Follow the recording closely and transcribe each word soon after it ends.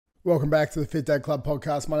Welcome back to the Fit Dad Club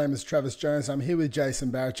podcast. My name is Travis Jones. I'm here with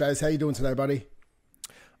Jason Barrett. Jace, how you doing today, buddy?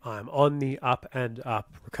 I'm on the up and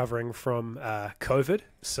up, recovering from COVID,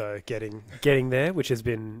 so getting there, which has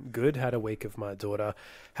been good. Had a week of my daughter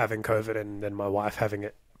having COVID, and then my wife having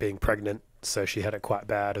it, being pregnant, so she had it quite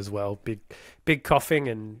bad as well. Big coughing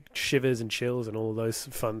and shivers and chills and all of those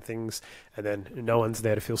fun things. And then no one's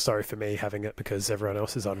there to feel sorry for me having it because everyone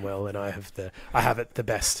else is unwell, and I have it the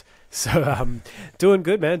best. So doing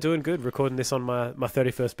good, man, doing good. Recording this on my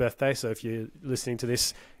 31st birthday, so if you're listening to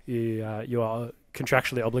this, you are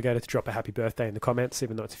contractually obligated to drop a happy birthday in the comments,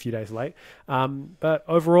 even though it's a few days late. But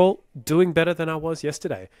overall, doing better than I was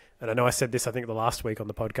yesterday. And I know I said this, I think, the last week on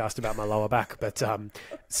the podcast about my lower back, but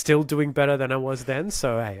still doing better than I was then.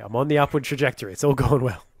 So, hey, I'm on the upward trajectory. It's all going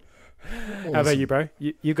well. Awesome. How about you, bro?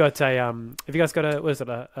 You got a, have you guys got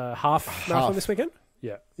a half marathon this weekend?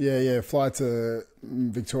 Yeah. Yeah. Fly to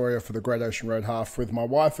Victoria for the Great Ocean Road half with my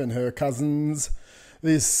wife and her cousins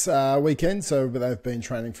this weekend, so they've been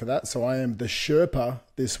training for that. So I am the Sherpa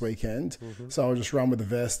this weekend. Mm-hmm. So I'll just run with the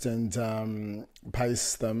vest and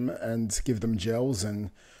pace them and give them gels and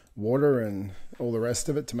water and all the rest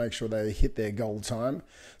of it to make sure they hit their goal time.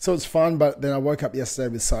 So it's fun, but then I woke up yesterday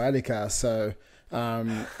with sciatica, so I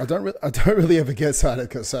don't really ever get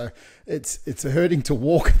sciatica, so it's hurting to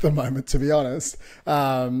walk at the moment, to be honest.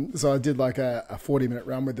 So I did like a 40-minute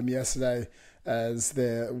run with them yesterday, as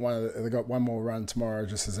they got one more run tomorrow,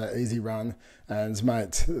 just as an easy run. And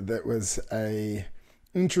mate, that was a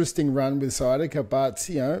interesting run with sciatica, but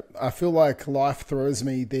I feel like life throws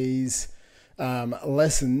me these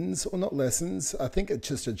lessons, or not lessons. I think it's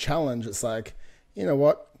just a challenge. It's like, you know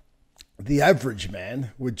what, the average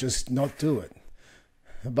man would just not do it.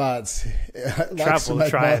 But travel,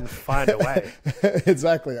 try and find a way.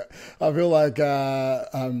 Exactly. I feel like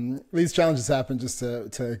these challenges happen just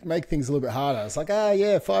to make things a little bit harder. It's like,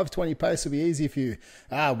 5:20 pace will be easy for you.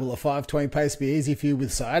 Will a 5:20 pace be easy for you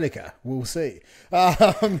with sciatica? We'll see.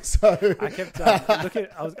 So I kept looking.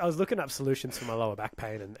 I was looking up solutions for my lower back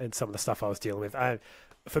pain and some of the stuff I was dealing with.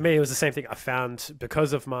 For me, it was the same thing. I found,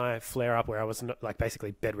 because of my flare-up where I was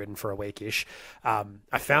basically bedridden for a week-ish,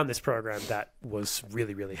 I found this program that was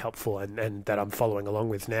really, really helpful and that I'm following along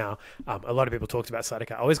with now. A lot of people talked about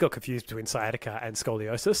sciatica. I always got confused between sciatica and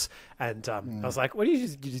scoliosis. And I was like, what do you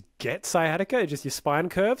just get sciatica? Just your spine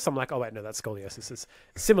curves? I'm like, oh, wait, no, that's scoliosis. It's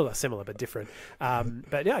similar, but different.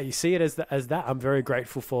 But yeah, you see it as that. I'm very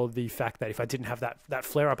grateful for the fact that if I didn't have that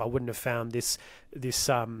flare-up, I wouldn't have found this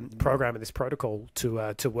program and this protocol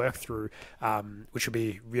to work through, which will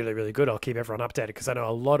be really, really good. I'll keep everyone updated, because I know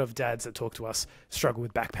a lot of dads that talk to us struggle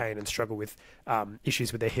with back pain and struggle with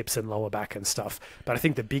issues with their hips and lower back and stuff. But I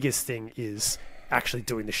think the biggest thing is actually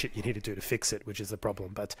doing the shit you need to do to fix it, which is the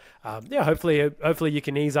problem. But hopefully you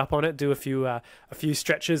can ease up on it, do a few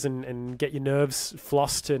stretches and get your nerves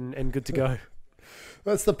flossed and good to go.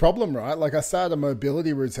 That's the problem, right? Like, I started a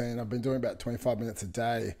mobility routine. I've been doing about 25 minutes a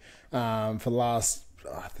day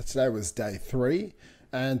today was day 3.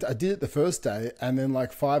 And I did it the first day, and then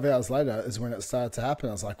like 5 hours later is when it started to happen.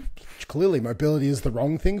 I was like, clearly mobility is the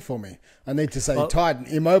wrong thing for me. I need to say tight and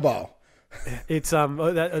immobile. It's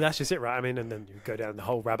that's just it, right? I mean, and then you go down the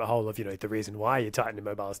whole rabbit hole of the reason why you're tight and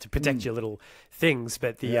immobile is to protect your little things.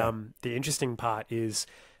 But the interesting part is,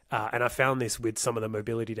 and I found this with some of the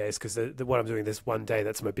mobility days, because what I'm doing, there's one day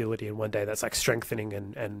that's mobility and one day that's like strengthening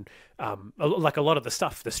and like a lot of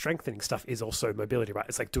the strengthening stuff is also mobility, right?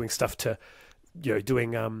 It's like doing stuff to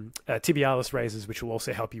doing tibialis raises, which will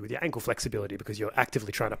also help you with your ankle flexibility, because you're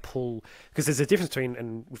actively trying to pull. Because there's a difference between,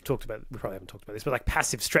 and we probably haven't talked about this, but like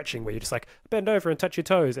passive stretching, where you just like bend over and touch your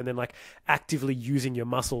toes, and then like actively using your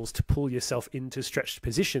muscles to pull yourself into stretched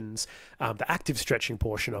positions, the active stretching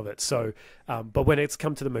portion of it. So, but when it's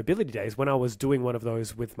come to the mobility days, when I was doing one of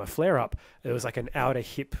those with my flare up, it was like an outer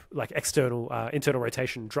hip, like internal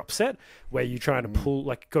rotation drop set, where you're trying to pull,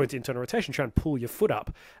 like go into internal rotation, try and pull your foot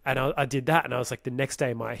up. And I did that, and I was like, the next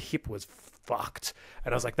day my hip was fucked,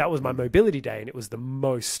 and I was like, that was my mobility day, and it was the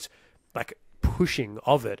most like pushing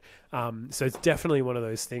of it. So it's definitely one of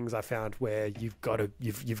those things I found where you've got to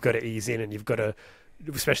ease in, and you've got to,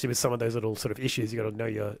 especially with some of those little sort of issues, you've got to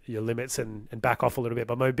know your limits and back off a little bit.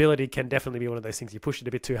 But mobility can definitely be one of those things, you push it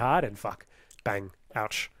a bit too hard and fuck, bang,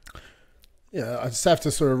 ouch. Yeah, I just have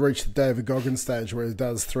to sort of reach the David Goggins stage where he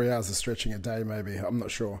does 3 hours of stretching a day, maybe. I'm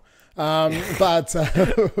not sure. But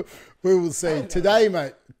we will see. Today,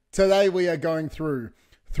 mate, we are going through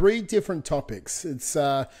 3 different topics. It's,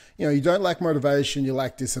 you don't lack motivation, you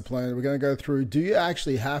lack discipline. We're going to go through, do you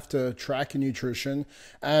actually have to track your nutrition?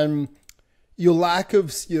 And, your lack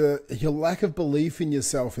of belief in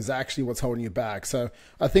yourself is actually what's holding you back. So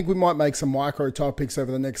I think we might make some micro topics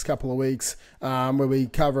over the next couple of weeks where we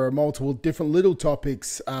cover multiple different little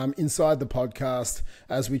topics inside the podcast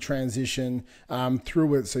as we transition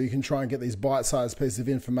through it. So you can try and get these bite-sized pieces of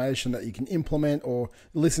information that you can implement or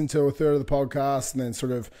listen to a third of the podcast and then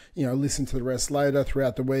sort of, listen to the rest later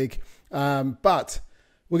throughout the week. But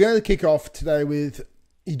we're going to kick off today with,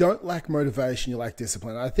 you don't lack motivation, you lack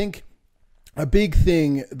discipline. I think a big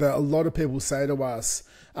thing that a lot of people say to us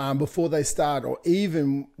before they start, or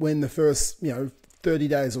even when the first 30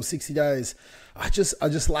 days or 60 days, I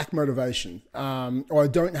just lack motivation, or I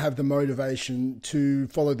don't have the motivation to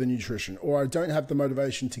follow the nutrition, or I don't have the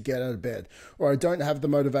motivation to get out of bed, or I don't have the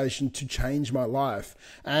motivation to change my life.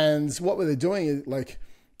 And what they're doing is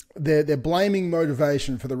they're blaming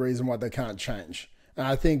motivation for the reason why they can't change. And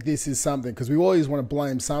I think this is something, because we always want to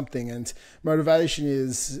blame something, and motivation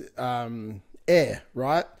is air,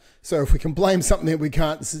 right? So if we can blame something that we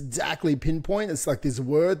can't exactly pinpoint, it's like this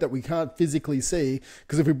word that we can't physically see,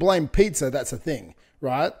 because if we blame pizza, that's a thing,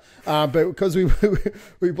 right? But because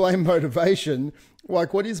we blame motivation,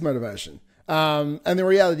 what is motivation? And the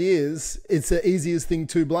reality is, it's the easiest thing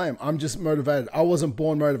to blame. I'm just motivated. I wasn't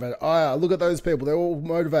born motivated. Look at those people. They're all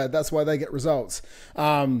motivated. That's why they get results.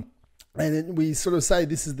 And then we sort of say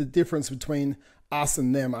this is the difference between us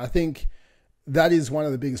and them. I think that is one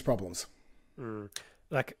of the biggest problems.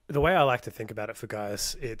 Like, the way I like to think about it for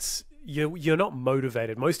guys, it's you're not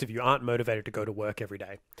motivated. Most of you aren't motivated to go to work every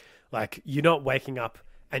day. Like, you're not waking up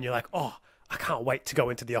and you're like, oh, I can't wait to go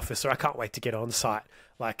into the office, or I can't wait to get on site.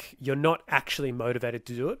 Like, you're not actually motivated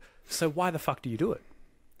to do it. So why the fuck do you do it?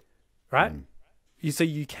 Right? So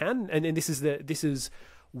you can, and this is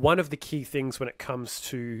one of the key things when it comes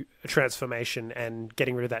to a transformation and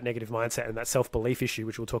getting rid of that negative mindset and that self-belief issue,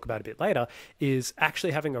 which we'll talk about a bit later, is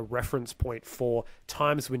actually having a reference point for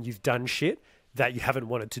times when you've done shit that you haven't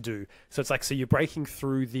wanted to do. So it's like, so you're breaking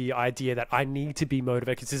through the idea that I need to be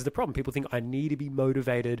motivated, because this is the problem. People think I need to be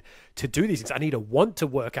motivated to do these things. I need to want to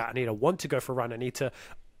work out. I need to want to go for a run. I need to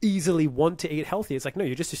easily want to eat healthy. It's like, no,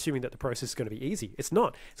 you're just assuming that the process is going to be easy. It's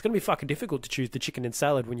not. It's going to be fucking difficult to choose the chicken and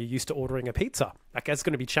salad when you're used to ordering a pizza. Like, that's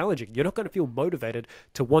going to be challenging. You're not going to feel motivated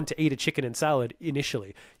to want to eat a chicken and salad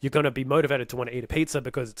initially. You're going to be motivated to want to eat a pizza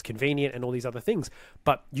because it's convenient and all these other things.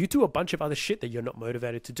 But you do a bunch of other shit that you're not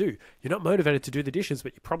motivated to do. You're not motivated to do the dishes,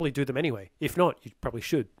 but you probably do them anyway. If not, you probably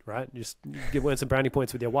should, right? Just earn some brownie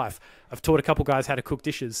points with your wife. I've taught a couple guys how to cook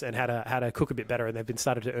dishes and how to cook a bit better, and they've been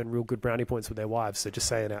started to earn real good brownie points with their wives. So just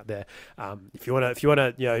saying out there. If you want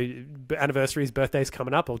to, anniversaries, birthdays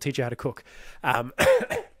coming up, I'll teach you how to cook.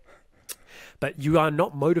 But you are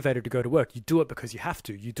not motivated to go to work. You do it because you have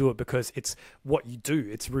to. You do it because it's what you do.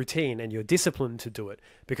 It's routine, and you're disciplined to do it.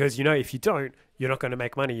 Because, if you don't, you're not going to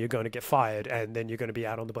make money. You're going to get fired, and then you're going to be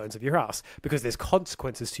out on the bones of your ass, because there's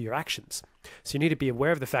consequences to your actions. So you need to be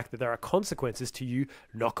aware of the fact that there are consequences to you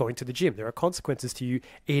not going to the gym. There are consequences to you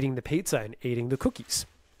eating the pizza and eating the cookies.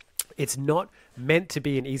 It's not meant to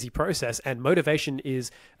be an easy process, and motivation is,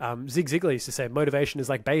 Zig Ziglar used to say, motivation is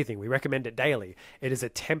like bathing. We recommend it daily. It is a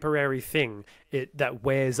temporary thing that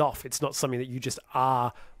wears off. It's not something that you just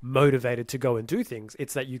are motivated to go and do things.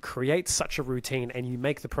 It's that you create such a routine and you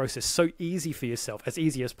make the process so easy for yourself, as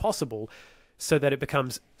easy as possible, so that it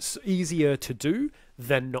becomes easier to do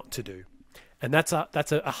than not to do. And that's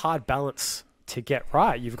a hard balance to get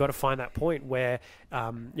right. You've got to find that point where,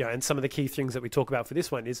 and some of the key things that we talk about for this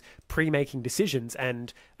one is pre-making decisions.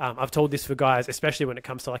 And I've told this for guys, especially when it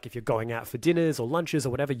comes to, like, if you're going out for dinners or lunches or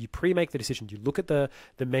whatever, you pre-make the decision. You look at the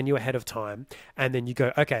menu ahead of time, and then you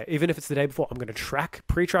go, okay, even if it's the day before, I'm going to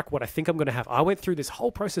pre-track what I think I'm going to have. I went through this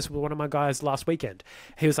whole process with one of my guys last weekend.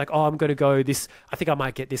 He was like, oh, I'm going to go this, I think I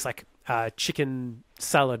might get this chicken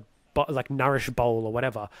salad, like Nourish bowl or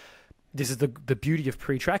whatever. This is the beauty of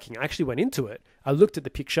pre-tracking. I actually went into it. I looked at the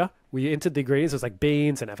picture. We entered the ingredients. It was like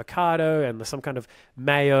beans and avocado and some kind of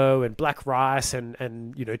mayo and black rice and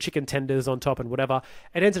chicken tenders on top and whatever.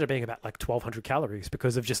 It ended up being about like 1,200 calories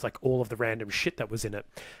because of just like all of the random shit that was in it.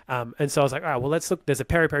 And so I was like, all right, well, let's look. There's a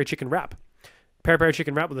peri-peri chicken wrap. Peri-peri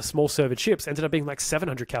chicken wrap with a small serve of chips ended up being like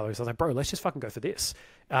 700 calories. I was like, bro, let's just fucking go for this.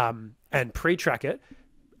 And pre-track it.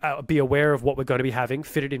 Be aware of what we're going to be having.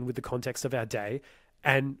 Fit it in with the context of our day.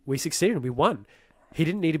 And we succeeded and we won. He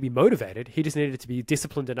didn't need to be motivated. He just needed to be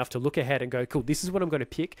disciplined enough to look ahead and go, cool, this is what I'm going to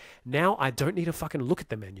pick. Now I don't need to fucking look at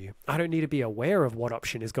the menu. I don't need to be aware of what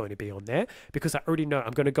option is going to be on there, because I already know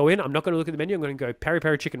I'm going to go in. I'm not going to look at the menu. I'm going to go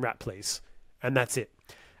peri-peri chicken wrap, please. And that's it.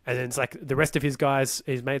 And then it's like the rest of his guys,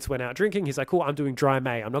 his mates went out drinking. He's like, cool, I'm doing dry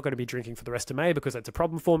May. I'm not going to be drinking for the rest of May because that's a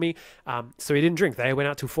problem for me. So he didn't drink. They went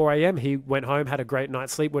out till 4 a.m. He went home, had a great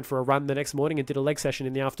night's sleep, went for a run the next morning and did a leg session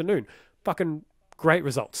in the afternoon. Fucking great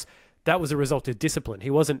results. That was a result of discipline. He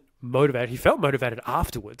wasn't motivated. He felt motivated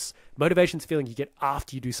afterwards. Motivation's a feeling you get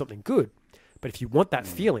after you do something good. But if you want that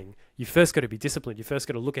feeling, you first got to be disciplined. You first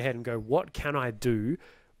got to look ahead and go, what can I do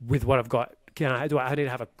with what I've got? I need to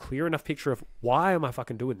have a clear enough picture of why am I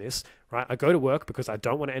fucking doing this, right? I go to work because I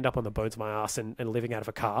don't want to end up on the bones of my ass and living out of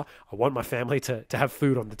a car. I want my family to have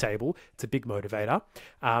food on the table. It's a big motivator.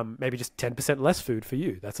 Maybe just 10% less food for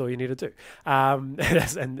you. That's all you need to do. And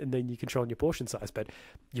then you control your portion size. But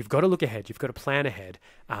you've got to look ahead. You've got to plan ahead.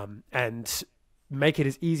 And make it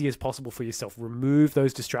as easy as possible for yourself. Remove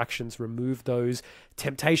those distractions, remove those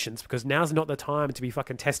temptations, because now's not the time to be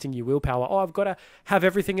fucking testing your willpower. Oh, I've got to have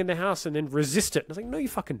everything in the house and then resist it. And it's like, no, you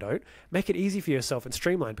fucking don't. Make it easy for yourself and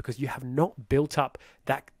streamline, because you have not built up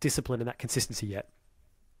that discipline and that consistency yet.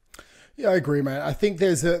 Yeah, I agree, man. I think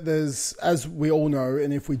there's, as we all know,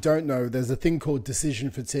 and if we don't know, there's a thing called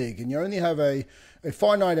decision fatigue, and you only have a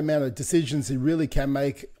finite amount of decisions you really can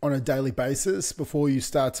make on a daily basis before you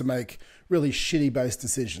start to make really shitty based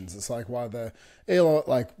decisions. It's like why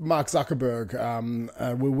like Mark Zuckerberg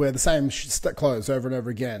will wear the same clothes over and over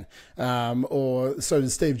again, or so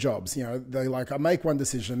does Steve Jobs. You know, they like, I make one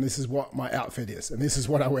decision, this is what my outfit is, and this is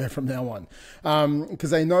what I wear from now on,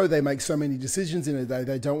 because they know they make so many decisions in a day.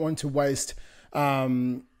 They don't want to waste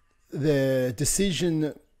their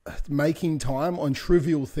decision making time on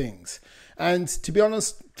trivial things. And to be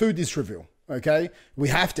honest, food is trivial. Okay, we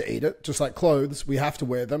have to eat it, just like clothes. We have to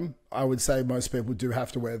wear them. I would say most people do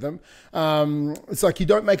have to wear them. It's like you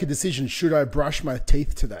don't make a decision, should I brush my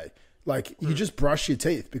teeth today? Like you just brush your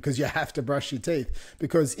teeth because you have to brush your teeth.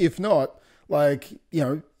 Because if not, like, you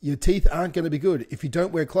know, your teeth aren't going to be good. If you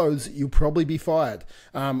don't wear clothes, you'll probably be fired,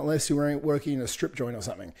 unless you're working in a strip joint or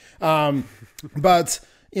something. But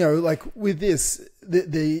you know, like with this,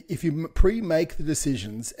 if you pre-make the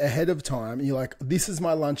decisions ahead of time, you're like, this is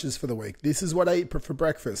my lunches for the week. This is what I eat for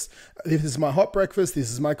breakfast. This is my hot breakfast. This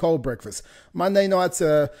is my cold breakfast. Monday nights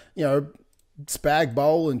are, you know, spag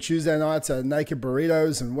bowl, and Tuesday nights are naked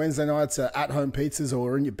burritos, and Wednesday nights are at-home pizzas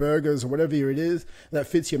or in your burgers or whatever it is that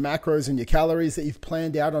fits your macros and your calories that you've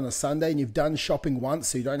planned out on a Sunday, and you've done shopping once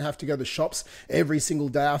so you don't have to go to shops every single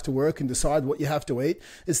day after work and decide what you have to eat.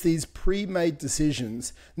 It's these pre-made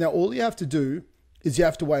decisions. Now, all you have to do is you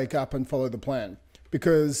have to wake up and follow the plan,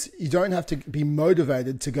 because you don't have to be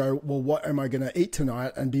motivated to go, well, what am I going to eat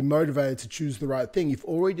tonight, and be motivated to choose the right thing. You've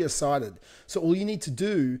already decided. So all you need to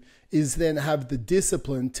do is then have the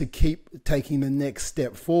discipline to keep taking the next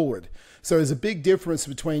step forward. So there's a big difference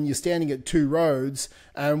between you standing at two roads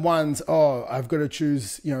and one's, oh, I've got to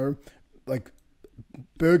choose, you know, like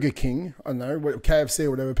Burger King, I don't know, KFC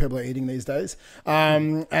or whatever people are eating these days.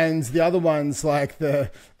 And the other one's like the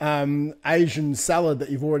Asian salad that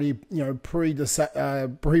you've already, you know,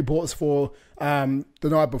 pre-bought for the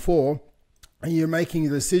night before. And you're making a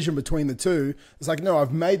decision between the two. It's like, no,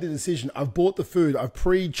 I've made the decision. I've bought the food. I've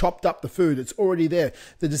pre-chopped up the food. It's already there.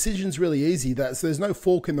 The decision's really easy. So there's no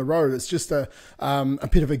fork in the road. It's just a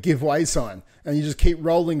bit of a giveaway sign. And you just keep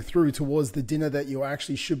rolling through towards the dinner that you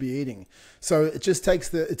actually should be eating. So it just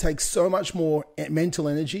takes so much more mental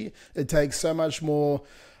energy. It takes so much more.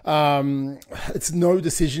 It's no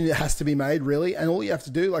decision that has to be made, really, and all you have to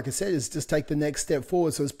do, like I said, is just take the next step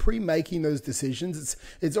forward. So it's pre-making those decisions.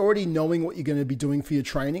 It's already knowing what you're going to be doing for your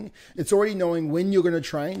training. It's already knowing when you're going to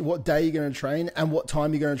train, what day you're going to train, and what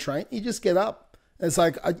time you're going to train. You just get up. It's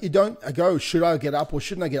like, you don't go, should I get up or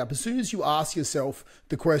shouldn't I get up? As soon as you ask yourself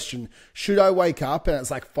the question, should I wake up? And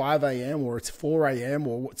it's like 5 a.m. or it's 4 a.m.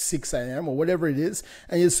 or 6 a.m. or whatever it is.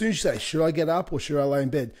 And as soon as you say, should I get up or should I lay in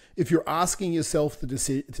bed? If you're asking yourself a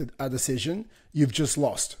decision, you've just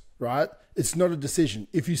lost, right? It's not a decision.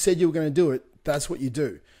 If you said you were going to do it, that's what you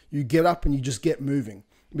do. You get up and you just get moving.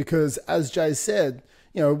 Because as Jay said,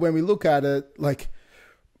 you know, when we look at it, like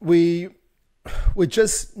we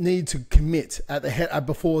just need to commit at the head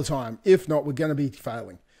before time. If not, we're going to be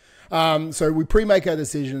failing. So we pre-make our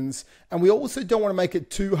decisions, and we also don't want to make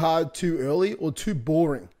it too hard, too early, or too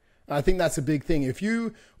boring. And I think that's a big thing. If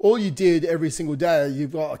all you did every single day,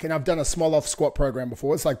 you've got, like, and I've done a small off squat program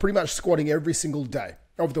before. It's like pretty much squatting every single day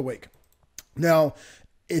of the week. Now,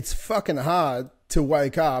 it's fucking hard to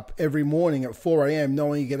wake up every morning at 4 a.m.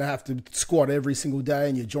 knowing you're going to have to squat every single day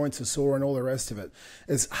and your joints are sore and all the rest of it.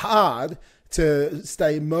 It's hard to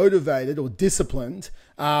stay motivated or disciplined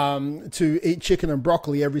to eat chicken and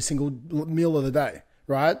broccoli every single meal of the day,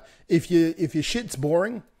 right? If your shit's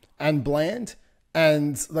boring and bland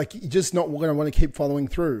and like you're just not going to want to keep following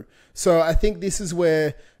through. So I think this is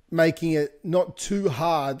where making it not too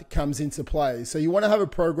hard comes into play. So you want to have a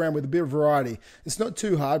program with a bit of variety. It's not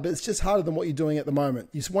too hard, but it's just harder than what you're doing at the moment.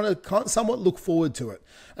 You just want to somewhat look forward to it.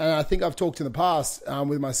 And I think I've talked in the past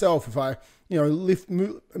with myself, if I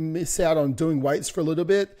miss out on doing weights for a little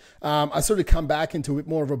bit, I sort of come back into a bit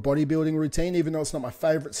more of a bodybuilding routine, even though it's not my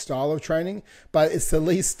favorite style of training, but it's the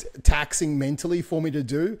least taxing mentally for me to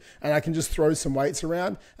do. And I can just throw some weights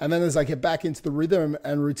around. And then as I get back into the rhythm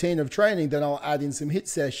and routine of training, then I'll add in some HIIT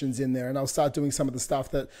sessions in there, and I'll start doing some of the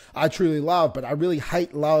stuff that I truly love, but I really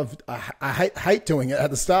hate doing it at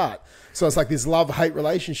the start. So it's like this love-hate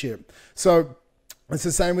relationship. So it's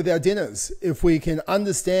the same with our dinners. If we can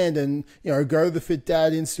understand and, go to the Fit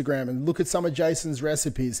Dad Instagram and look at some of Jason's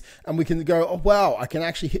recipes, and we can go, oh, wow, I can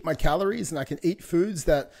actually hit my calories and I can eat foods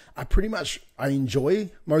that I enjoy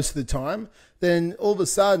most of the time, then all of a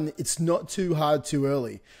sudden it's not too hard too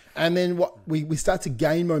early. And then we start to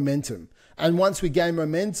gain momentum. And once we gain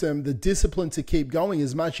momentum, the discipline to keep going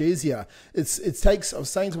is much easier. I was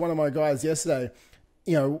saying to one of my guys yesterday,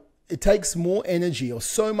 it takes more energy, or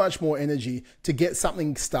so much more energy, to get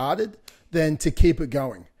something started than to keep it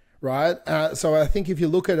going, right? So I think if you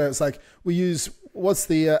look at it, it's like what's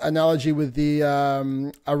the analogy with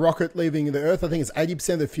a rocket leaving the Earth? I think it's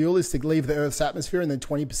 80% of the fuel is to leave the Earth's atmosphere, and then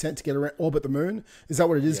 20% to get around, orbit the moon. Is that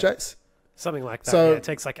what it is, Jace? Something like that. So it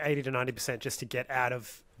takes like 80 to 90% just to get out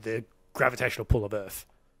of the gravitational pull of Earth.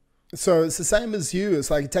 So it's the same as you. It's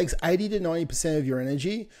like it takes 80 to 90% of your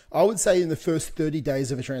energy, I would say, in the first 30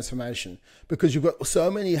 days of a transformation, because you've got so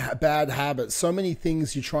many bad habits, so many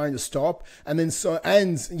things you're trying to stop. And then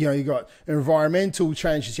you got environmental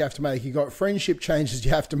changes you have to make. You got friendship changes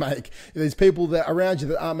you have to make. There's people that around you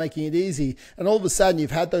that aren't making it easy. And all of a sudden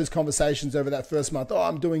you've had those conversations over that first month. Oh,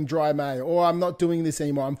 I'm doing dry May, or I'm not doing this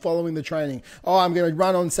anymore. I'm following the training. Oh, I'm going to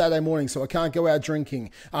run on Saturday morning, so I can't go out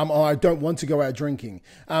drinking. Or I don't want to go out drinking.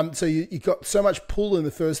 So you got so much pull in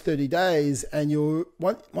the first 30 days, and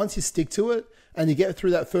once you stick to it and you get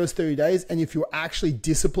through that first 30 days, and if you're actually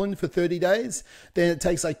disciplined for 30 days, then it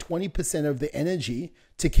takes like 20% of the energy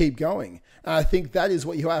to keep going. And I think that is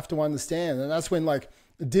what you have to understand. And that's when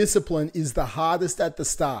discipline is the hardest at the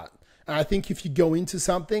start. And I think if you go into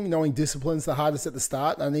something knowing discipline's the hardest at the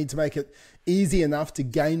start, I need to make it easy enough to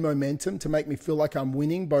gain momentum to make me feel like I'm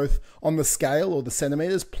winning, both on the scale or the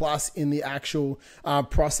centimeters, plus in the actual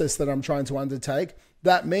process that I'm trying to undertake.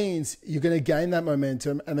 That means you're going to gain that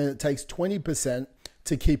momentum, and then it takes 20%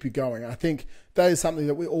 to keep you going. I think that is something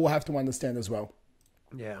that we all have to understand as well.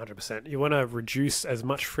 Yeah, 100%. You want to reduce as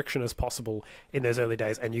much friction as possible in those early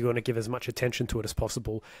days, and you want to give as much attention to it as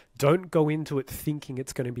possible. Don't go into it thinking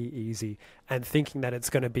it's going to be easy and thinking that it's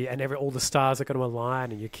going to be, and all the stars are going to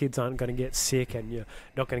align and your kids aren't going to get sick and you're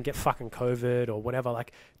not going to get fucking COVID or whatever.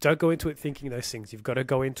 Don't go into it thinking those things. You've got to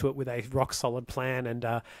go into it with a rock solid plan,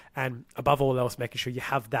 and above all else, making sure you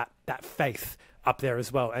have that faith up there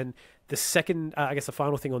as well. And the second, the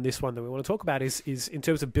final thing on this one that we want to talk about is in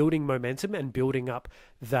terms of building momentum and building up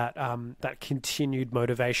that continued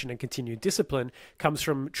motivation and continued discipline, comes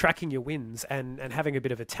from tracking your wins and having a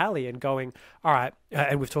bit of a tally and going, all right,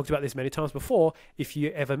 and we've talked about this many times before, if you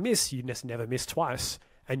ever miss, you just never miss twice.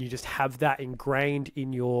 And you just have that ingrained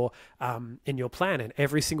in your plan. And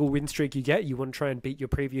every single win streak you get, you want to try and beat your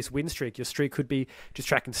previous win streak. Your streak could be just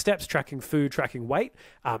tracking steps, tracking food, tracking weight.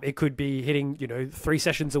 It could be hitting 3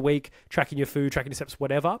 sessions a week, tracking your food, tracking your steps,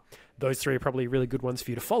 whatever. Those 3 are probably really good ones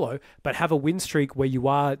for you to follow. But have a win streak where you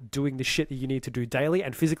are doing the shit that you need to do daily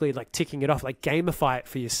and physically ticking it off, gamify it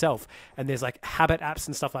for yourself. And there's habit apps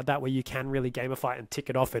and stuff like that where you can really gamify it and tick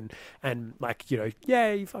it off and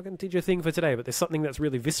yeah, you fucking did your thing for today. But there's something that's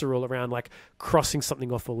really visceral around crossing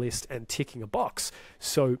something off a list and ticking a box.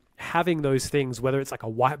 So having those things, whether it's a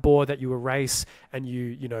whiteboard that you erase and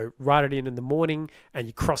you write it in the morning and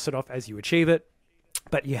you cross it off as you achieve it,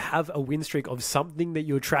 but you have a win streak of something that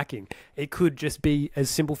you're tracking. It could just be as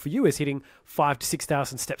simple for you as hitting 5,000 to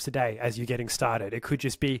 6,000 steps a day as you're getting started. It could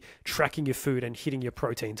just be tracking your food and hitting your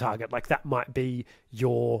protein target. That might be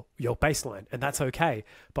your baseline, and that's okay.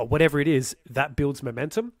 But whatever it is, that builds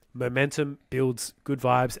momentum. Momentum builds good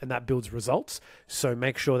vibes, and that builds results. So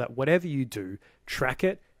make sure that whatever you do, track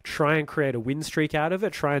it. Try and create a win streak out of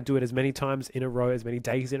it. Try and do it as many times in a row, as many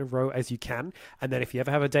days in a row as you can. And then if you ever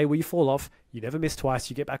have a day where you fall off, you never miss twice,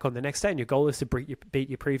 you get back on the next day, and your goal is to beat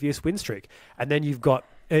your previous win streak. And then you've got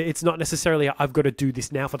It's not necessarily I've got to do this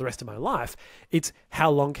now for the rest of my life. It's how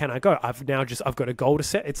long can I go? I've got a goal to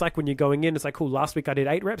set. It's like when you're going in, it's like, cool, last week I did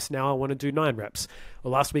 8 reps, now I want to do 9 reps.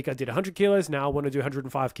 Or last week I did 100 kilos, now I want to do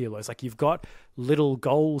 105 kilos. Like, you've got little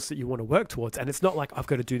goals that you want to work towards. And it's not like I've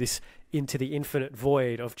got to do this into the infinite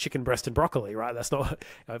void of chicken breast and broccoli, right? That's not,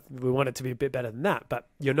 we want it to be a bit better than that, but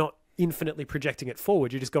you're not infinitely projecting it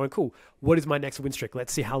forward. You're just going, cool, what is my next win streak?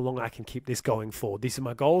 Let's see how long I can keep this going for. These are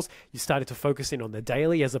my goals. You started to focus in on the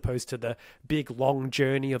daily as opposed to the big long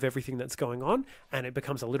journey of everything that's going on, and it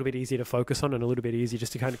becomes a little bit easier to focus on and a little bit easier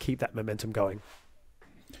just to kind of keep that momentum going.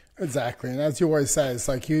 Exactly. And as you always say, it's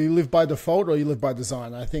like you live by default or you live by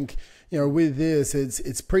design. I think, with this,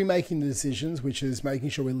 it's pre-making the decisions, which is making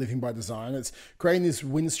sure we're living by design. It's creating this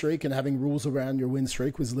win streak and having rules around your win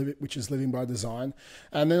streak, which is living by design.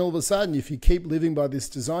 And then all of a sudden, if you keep living by this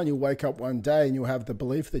design, you'll wake up one day and you'll have the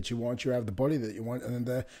belief that you want, you have the body that you want, and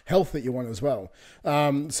the health that you want as well.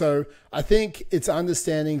 So I think it's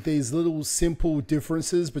understanding these little simple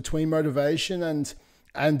differences between motivation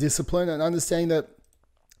and discipline, and understanding that,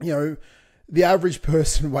 the average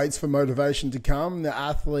person waits for motivation to come. The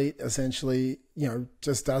athlete essentially,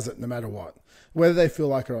 just does it no matter what, whether they feel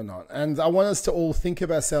like it or not. And I want us to all think of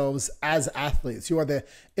ourselves as athletes. You are the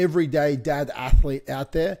everyday dad athlete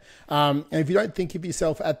out there. And if you don't think of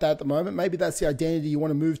yourself at that at the moment, maybe that's the identity you want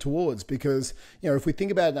to move towards. Because, if we think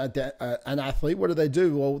about an athlete, what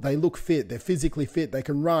do? Well, they look fit. They're physically fit. They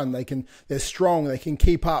can run. They're strong. They can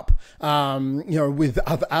keep up, with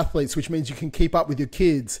other athletes, which means you can keep up with your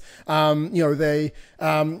kids. They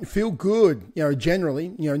feel good,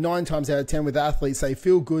 generally, 9 times out of 10 with athletes, they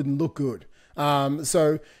feel good and look good.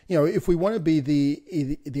 So, if we want to be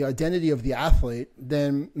the identity of the athlete,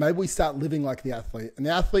 then maybe we start living like the athlete. And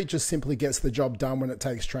the athlete just simply gets the job done when it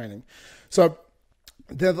takes training. So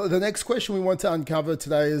the next question we want to uncover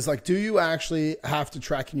today is like, do you actually have to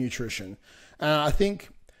track your nutrition? I think,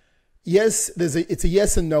 yes, it's a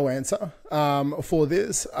yes and no answer for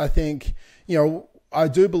this. I think, I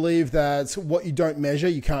do believe that what you don't measure,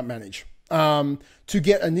 you can't manage. To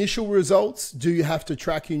get initial results, do you have to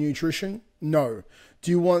track your nutrition? No. Do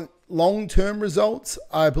you want long-term results?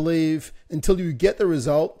 I believe until you get the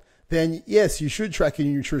result, then yes, you should track your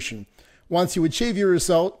nutrition. Once you achieve your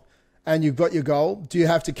result and you've got your goal, do you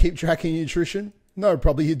have to keep tracking your nutrition? No,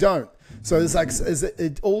 probably you don't. So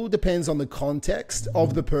it all depends on the context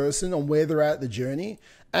of the person, on where they're at the journey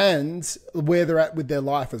and where they're at with their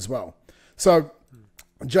life as well. So,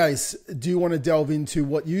 Jace, do you want to delve into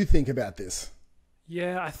what you think about this?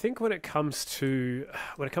 Yeah, I think when it comes to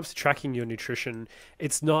tracking your nutrition,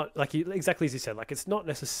 it's not exactly as you said, it's not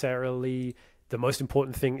necessarily the most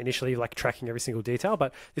important thing initially, like tracking every single detail.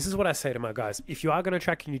 But this is what I say to my guys: if you are going to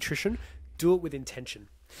track your nutrition, do it with intention.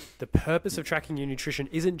 The purpose of tracking your nutrition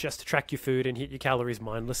isn't just to track your food and hit your calories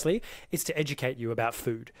mindlessly. It's to educate you about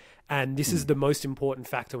food. And this is the most important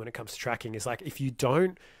factor when it comes to tracking, is like, if you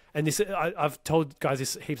don't, and this, I've told guys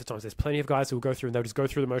this heaps of times, there's plenty of guys who will go through and they'll just go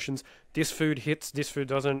through the motions. This food hits, this food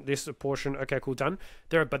doesn't, this portion, okay, cool, done.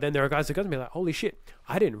 But then there are guys who go to me like, holy shit,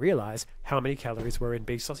 I didn't realize how many calories were in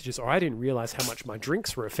beef sausages, or I didn't realize how much my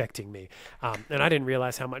drinks were affecting me. And I didn't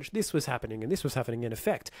realize how much this was happening and this was having an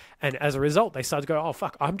effect. And as a result, they start to go, oh,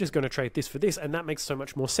 fuck, I'm just going to trade this for this. And that makes so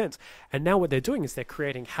much more sense. And now what they're doing is they're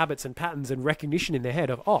creating habits and patterns and recognition in their head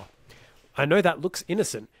of, oh, I know that looks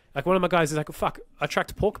innocent. Like, one of my guys is like, fuck, I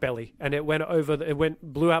tracked pork belly and it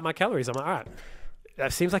blew out my calories. I'm like, all right,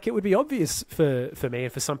 that seems like it would be obvious for me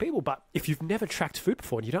and for some people. But if you've never tracked food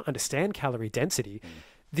before and you don't understand calorie density,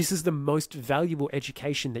 this is the most valuable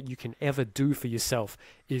education that you can ever do for yourself,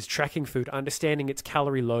 is tracking food, understanding its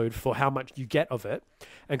calorie load for how much you get of it,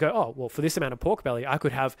 and go, oh, well, for this amount of pork belly, I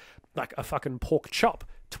could have like a fucking pork chop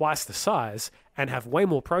twice the size and have way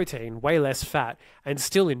more protein, way less fat, and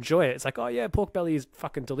still enjoy it. It's like, oh yeah, pork belly is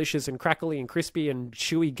fucking delicious and crackly and crispy and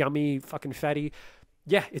chewy, gummy, fucking fatty.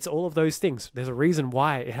 Yeah, it's all of those things. There's a reason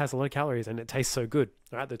why it has a lot of calories and it tastes so good.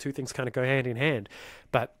 All right, the two things kind of go hand in hand.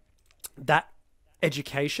 But that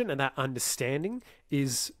education and that understanding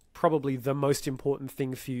is probably the most important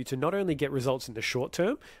thing for you to not only get results in the short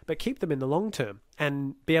term, but keep them in the long term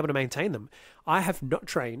and be able to maintain them. I have not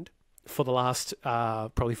trained for the last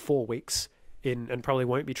probably 4 weeks and probably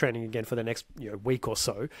won't be training again for the next week or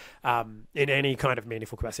so in any kind of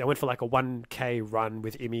meaningful capacity. I went for like a 1K run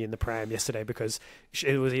with Imi in the pram yesterday because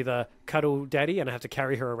it was either cuddle daddy and I have to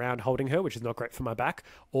carry her around holding her, which is not great for my back,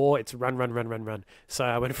 or it's run. So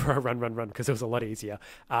I went for a run because it was a lot easier.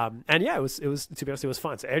 And yeah, it was to be honest, it was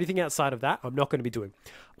fun. So everything outside of that, I'm not going to be doing.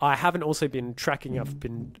 I haven't also been tracking. I've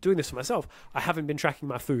been doing this for myself. I haven't been tracking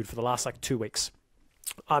my food for the last 2 weeks.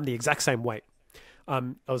 I'm the exact same weight.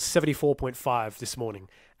 I was 74.5 this morning.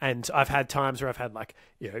 And I've had times where I've had like,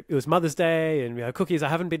 it was Mother's Day and cookies. I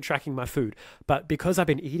haven't been tracking my food. But because I've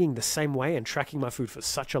been eating the same way and tracking my food for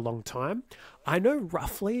such a long time, I know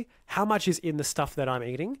roughly how much is in the stuff that I'm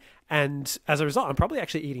eating. And as a result, I'm probably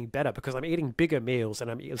actually eating better because I'm eating bigger meals and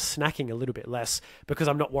I'm snacking a little bit less because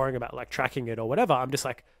I'm not worrying about like tracking it or whatever. I'm just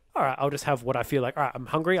like, all right, I'll just have what I feel like. All right, I'm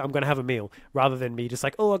hungry. I'm going to have a meal rather than me just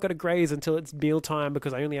like, oh, I've got to graze until it's meal time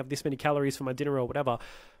because I only have this many calories for my dinner or whatever.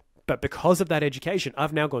 But because of that education,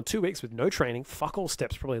 I've now gone 2 weeks with no training, fuck all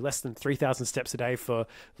steps, probably less than 3,000 steps a day for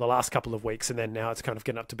the last couple of weeks. And then now it's kind of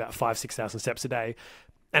getting up to about 5,000-6,000 steps a day.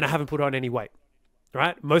 And I haven't put on any weight,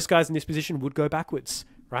 right? Most guys in this position would go backwards,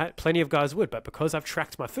 right? Plenty of guys would. But because I've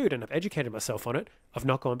tracked my food and I've educated myself on it, I've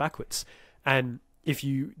not gone backwards. And if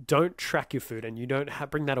you don't track your food and you don't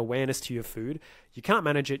bring that awareness to your food, you can't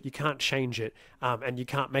manage it, you can't change it, and you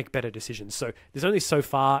can't make better decisions. So there's only so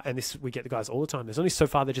far, and this we get the guys all the time, there's only so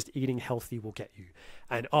far that just eating healthy will get you.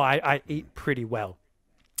 And I eat pretty well.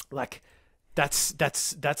 Like that's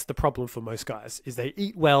the problem for most guys is they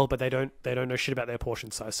eat well, but they don't know shit about their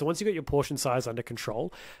portion size. So once you get your portion size under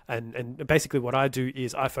control, and basically what I do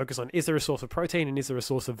is I focus on, is there a source of protein and is there a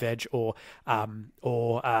source of veg or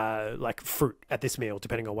like fruit at this meal,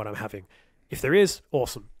 depending on what I'm having. If there is,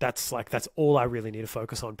 awesome. That's all I really need to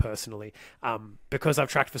focus on personally, because I've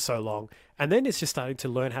tracked for so long. And then it's just starting to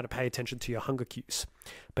learn how to pay attention to your hunger cues.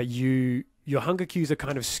 But your hunger cues are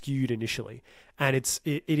kind of skewed initially, and it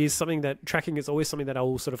is something that tracking is always something that I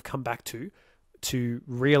will sort of come back to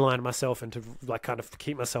realign myself and to like kind of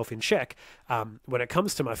keep myself in check when it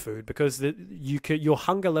comes to my food, because your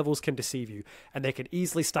hunger levels can deceive you, and they can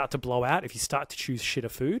easily start to blow out if you start to choose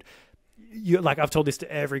shitter food. Like I've told this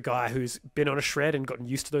to every guy who's been on a shred and gotten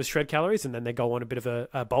used to those shred calories, and then they go on a bit of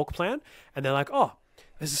a bulk plan, and they're like, oh,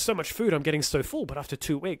 there's so much food, I'm getting so full. But after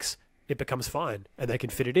 2 weeks, it becomes fine, and they can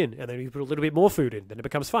fit it in. And then you put a little bit more food in, then it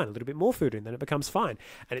becomes fine. A little bit more food in, then it becomes fine.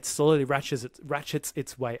 And it slowly ratchets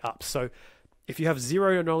its way up. So if you have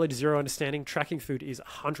zero knowledge, zero understanding, tracking food is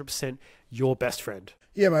 100% your best friend.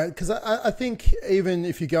 Yeah, mate, because I think even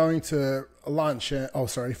if you're going to lunch,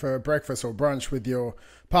 for breakfast or brunch with your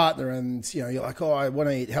partner, and you're like, oh, I want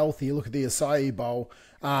to eat healthy, you look at the acai bowl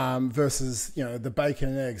versus the bacon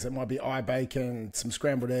and eggs. It might be bacon, some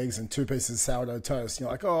scrambled eggs, and 2 pieces of sourdough toast. And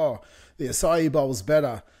you're like, oh, the acai bowl's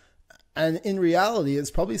better. And in reality,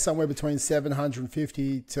 it's probably somewhere between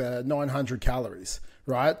 750 to 900 calories,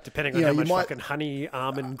 right? Depending on how much fucking honey,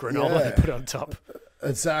 almond, granola they put on top.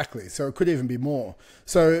 Exactly. So it could even be more.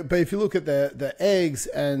 So, but if you look at the eggs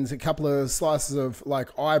and a couple of slices of like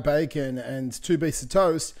bacon and 2 pieces of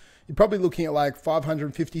toast, you're probably looking at like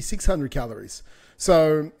 550, 600 calories.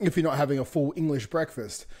 So if you're not having a full English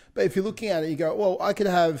breakfast, but if you're looking at it, you go, well, I could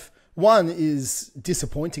have, one is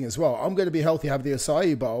disappointing as well. I'm going to be healthy, have the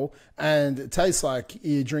acai bowl, and it tastes like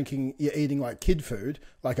you're eating like kid food,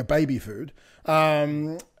 like a baby food.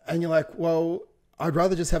 And you're like, well, I'd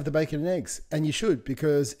rather just have the bacon and eggs. And you should,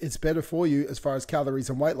 because it's better for you as far as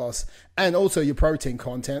calories and weight loss, and also your protein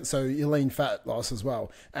content, so your lean fat loss as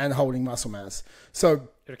well, and holding muscle mass. So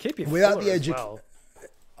it'll keep you without the education.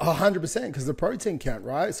 100%, because the protein count,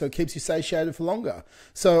 right? So it keeps you satiated for longer.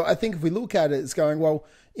 So I think if we look at it, it's going, well,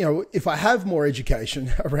 if I have more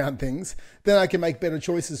education around things, then I can make better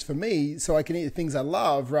choices for me, so I can eat the things I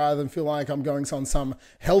love rather than feel like I'm going on some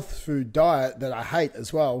health food diet that I hate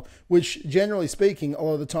as well, which generally speaking, a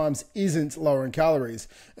lot of the times isn't lower in calories.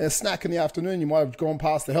 A snack in the afternoon, you might have gone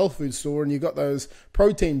past the health food store and you got those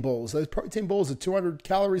protein balls. Those protein balls are 200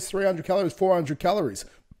 calories, 300 calories, 400 calories.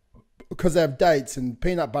 Because they have dates and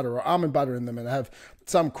peanut butter or almond butter in them, and they have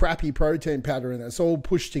some crappy protein powder in it. It's all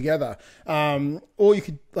pushed together. Or you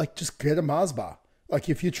could just get a Mars bar. Like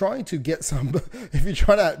if you're trying to get if you're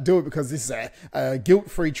trying to do it because this is a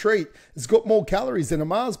guilt-free treat, it's got more calories than a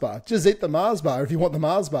Mars bar. Just eat the Mars bar if you want the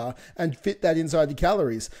Mars bar and fit that inside your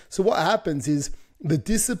calories. So what happens is the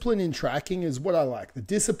discipline in tracking is what I like. The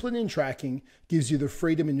discipline in tracking gives you the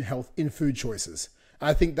freedom in health in food choices.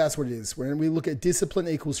 I think that's what it is. When we look at discipline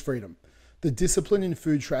equals freedom. The discipline in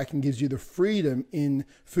food tracking gives you the freedom in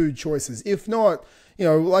food choices. If not,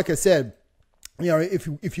 like I said,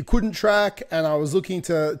 if you couldn't track, and I was looking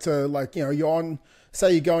to you're on,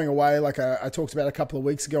 say you're going away, like I talked about a couple of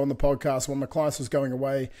weeks ago on the podcast, one of my clients was going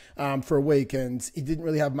away for a week and he didn't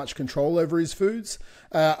really have much control over his foods.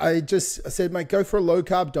 I said, mate, go for a low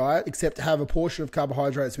carb diet, except have a portion of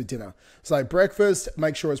carbohydrates with dinner. It's like breakfast,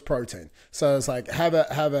 make sure it's protein. So it's like have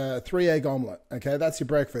a 3 egg omelet. Okay, that's your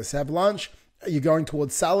breakfast. Have lunch, you're going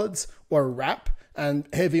towards salads or a wrap. and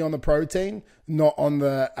heavy on the protein, not on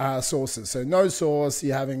the sauces. So no sauce,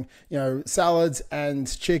 you're having, salads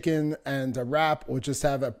and chicken and a wrap, or just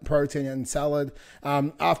have a protein and salad.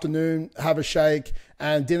 Afternoon, have a shake,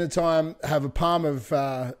 and dinner time, have a palm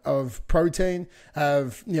of protein,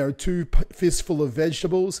 have, 2 fistful of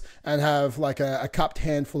vegetables, and have like a cupped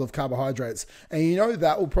handful of carbohydrates. And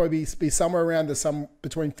that will probably be somewhere around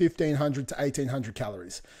between 1,500 to 1,800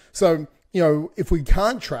 calories. So, if we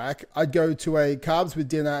can't track, I'd go to a carbs with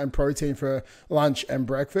dinner and protein for lunch and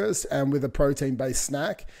breakfast, and with a protein-based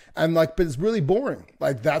snack. And but it's really boring.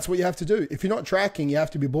 That's what you have to do. If you're not tracking, you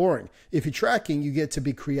have to be boring. If you're tracking, you get to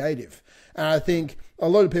be creative. And I think a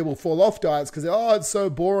lot of people fall off diets because it's so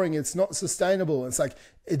boring, it's not sustainable. It's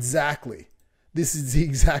exactly. This is the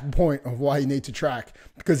exact point of why you need to track,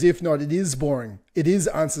 because if not, it is boring. It is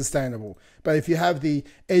unsustainable. But if you have the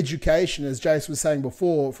education, as Jace was saying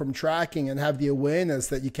before, from tracking, and have the awareness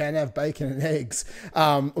that you can have bacon and eggs,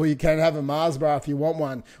 or you can have a Mars bar if you want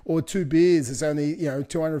one, or 2 beers is only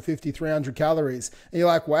 250, 300 calories, and you're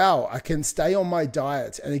like, wow, I can stay on my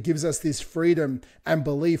diet, and it gives us this freedom and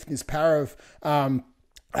belief, this power of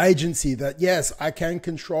agency that yes, I can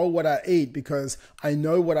control what I eat because I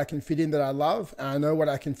know what I can fit in that I love, and I know what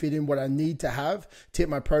I can fit in what I need to have to hit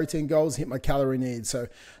my protein goals, hit my calorie needs. So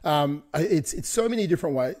it's so many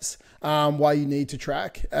different ways why you need to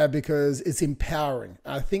track, because it's empowering.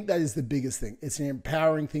 I think that is the biggest thing. It's an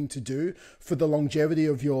empowering thing to do for the longevity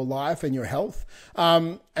of your life and your health.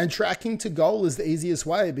 And tracking to goal is the easiest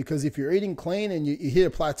way, because if you're eating clean and you hit a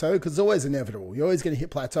plateau, because it's always inevitable, you're always going to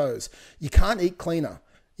hit plateaus. You can't eat cleaner.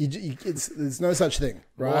 There's no such thing,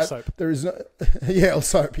 right? Or soap. There is no, or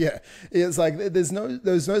soap, yeah. It's there's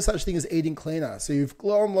no such thing as eating cleaner. So you've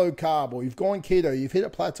gone low carb, or you've gone keto, you've hit a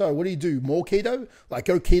plateau. What do? More keto?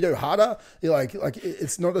 Go keto harder? You're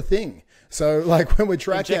it's not a thing. So when we're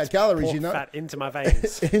tracking our calories, fat into my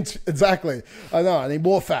veins. Exactly. I know. I need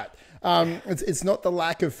more fat. It's not the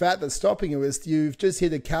lack of fat that's stopping you. It's you've just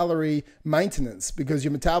hit a calorie maintenance, because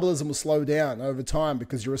your metabolism will slow down over time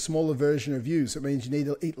because you're a smaller version of you. So it means you need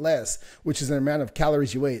to eat less, which is an amount of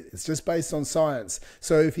calories you eat. It's just based on science.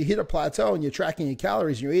 So if you hit a plateau and you're tracking your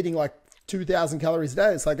calories, and you're eating 2,000 calories a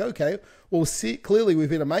day, it's okay, well, clearly we've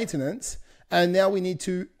hit a maintenance. And now we need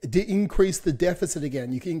to increase the deficit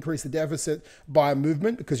again. You can increase the deficit by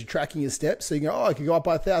movement because you're tracking your steps. So you go, I can go up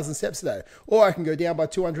by 1,000 steps a day, or I can go down by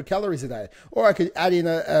 200 calories a day, or I could add in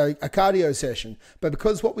a cardio session. But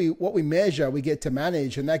because what we measure, we get to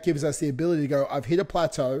manage, and that gives us the ability to go, I've hit a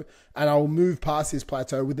plateau, and I will move past this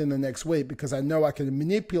plateau within the next week, because I know I can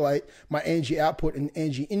manipulate my energy output and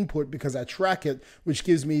energy input because I track it, which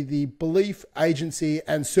gives me the belief, agency,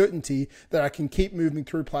 and certainty that I can keep moving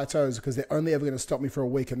through plateaus, because they're only ever going to stop me for a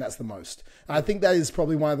week, and that's the most. And I think that is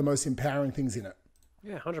probably one of the most empowering things in it.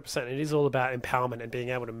 Yeah, 100%. It is all about empowerment and being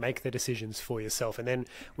able to make the decisions for yourself. And then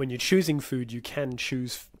when you're choosing food, you can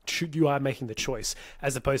you are making the choice,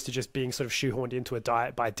 as opposed to just being sort of shoehorned into a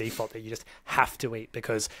diet by default that you just have to eat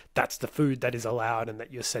because that's the food that is allowed and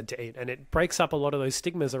that you're said to eat. And it breaks up a lot of those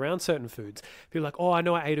stigmas around certain foods. People are like, I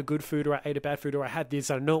know I ate a good food, or I ate a bad food, or I had this,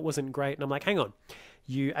 I know it wasn't great. And I'm like, hang on,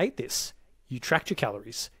 you ate this, you tracked your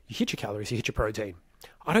calories, you hit your protein.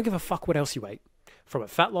 I don't give a fuck what else you ate. From a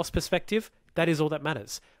fat loss perspective, that is all that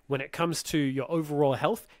matters. When it comes to your overall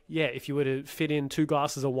health, yeah, if you were to fit in 2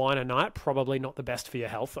 glasses of wine a night, probably not the best for your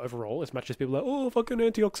health overall, as much as people are like, fucking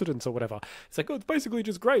antioxidants or whatever. It's it's basically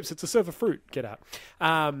just grapes. It's a serve of fruit. Get out.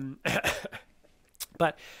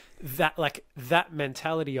 But that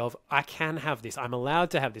mentality of, I can have this, I'm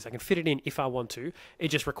allowed to have this, I can fit it in if I want to, it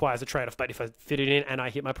just requires a trade-off. But if I fit it in and I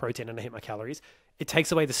hit my protein and I hit my calories, it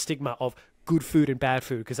takes away the stigma of good food and bad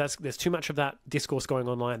food, because there's too much of that discourse going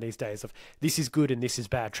online these days of this is good and this is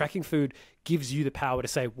bad. Tracking food gives you the power to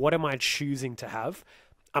say, what am I choosing to have?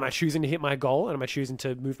 Am I choosing to hit my goal, and am I choosing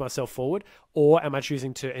to move myself forward, or am I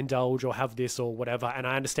choosing to indulge or have this or whatever? And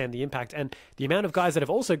I understand the impact and the amount of guys that have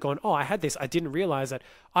also gone, I had this, I didn't realize that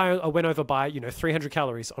I went over by 300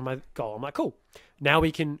 calories on my goal. I'm like, cool. Now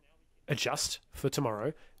we can adjust for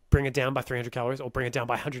tomorrow, bring it down by 300 calories, or bring it down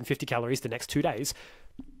by 150 calories the next 2 days,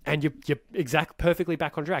 and you're perfectly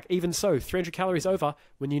back on track. Even so, 300 calories over,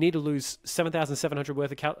 when you need to lose 7,700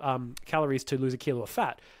 worth of calories to lose a kilo of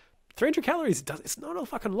fat, 300 calories, it's not a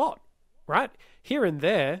fucking lot, right? Here and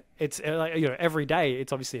there, it's every day,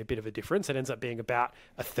 it's obviously a bit of a difference. It ends up being about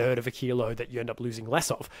a third of a kilo that you end up losing less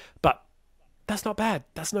of. But that's not bad.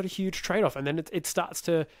 That's not a huge trade-off. And then it starts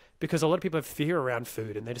to, because a lot of people have fear around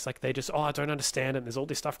food, and they just, I don't understand it, and there's all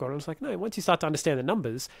this stuff going on. It's like, no, once you start to understand the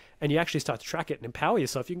numbers and you actually start to track it and empower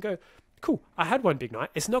yourself, you can go, cool, I had one big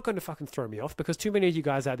night. It's not going to fucking throw me off because too many of you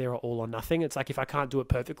guys out there are all or nothing. It's like, if I can't do it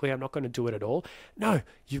perfectly, I'm not going to do it at all. No,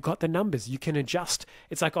 you've got the numbers. You can adjust.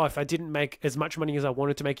 It's like, oh, if I didn't make as much money as I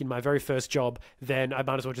wanted to make in my very first job, then I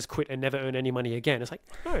might as well just quit and never earn any money again. It's like,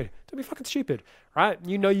 no, don't be fucking stupid, right?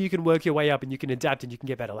 You know, you can work your way up and you can adapt and you can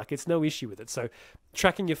get better. Like, it's no issue with it. So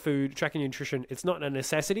tracking your food, tracking your nutrition, it's not a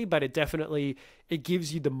necessity, but it definitely, it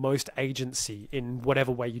gives you the most agency in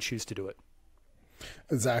whatever way you choose to do it.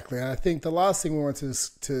 Exactly. And I think the last thing we wanted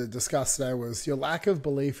to discuss today was your lack of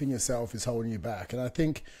belief in yourself is holding you back. And I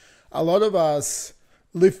think a lot of us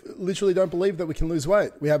literally don't believe that we can lose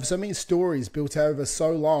weight. We have so many stories built over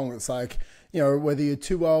so long. It's like, you know, whether you're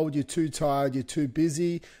too old, you're too tired, you're too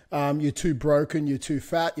busy, you're too broken, you're too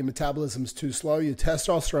fat, your metabolism's too slow, your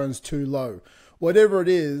testosterone's too low. Whatever it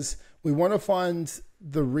is, we want to find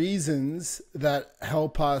the reasons that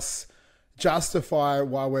help us justify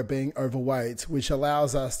why we're being overweight, which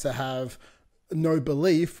allows us to have no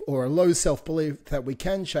belief or a low self-belief that we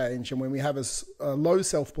can change. And when we have a low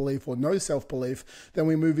self-belief or no self-belief, then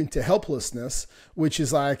we move into helplessness, which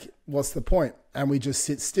is like, what's the point? And we just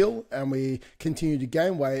sit still and we continue to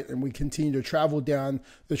gain weight and we continue to travel down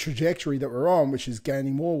the trajectory that we're on, which is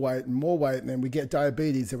gaining more weight. And then we get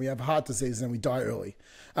diabetes and we have heart disease and we die early,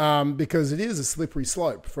 because it is a slippery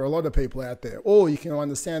slope for a lot of people out there. Or you can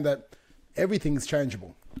understand that everything's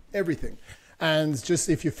changeable, everything. And just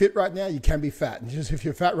if you're fit right now, you can be fat. And just if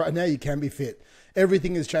you're fat right now, you can be fit.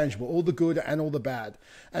 Everything is changeable, all the good and all the bad.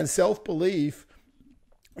 And self-belief,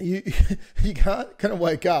 you can't kind of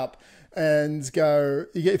wake up and go,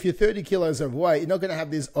 if you're 30 kilos overweight, you're not going to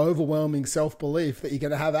have this overwhelming self-belief that you're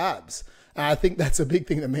going to have abs. And I think that's a big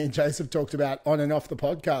thing that me and Jace have talked about on and off the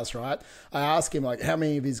podcast, right? I ask him, like, how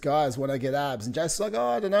many of his guys want to get abs? And Jace's like, oh,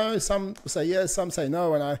 I don't know. Some say yes, some say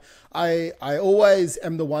no. And I always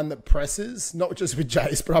am the one that presses, not just with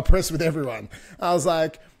Jace, but I press with everyone. I was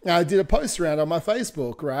like, I did a post around on my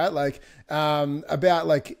Facebook, right? Like, about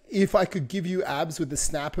like, if I could give you abs with the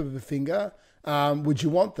snap of a finger, would you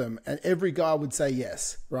want them? And every guy would say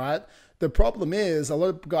yes, right? The problem is a lot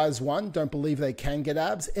of guys, one, don't believe they can get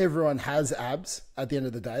abs. Everyone has abs at the end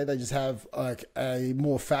of the day. They just have like a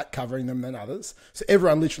more fat covering them than others. So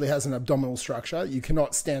everyone literally has an abdominal structure. You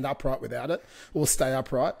cannot stand upright without it or stay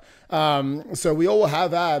upright. So we all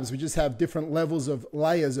have abs. We just have different levels of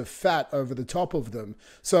layers of fat over the top of them.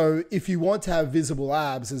 So if you want to have visible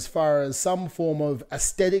abs as far as some form of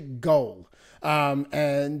aesthetic goal,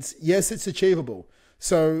 and yes, it's achievable.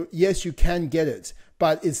 So yes, you can get it.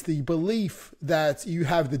 But it's the belief that you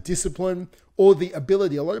have the discipline or the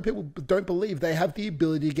ability. A lot of people don't believe they have the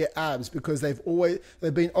ability to get abs because they've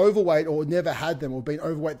been overweight or never had them or been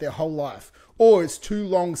overweight their whole life. Or it's too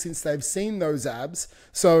long since they've seen those abs.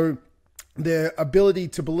 So their ability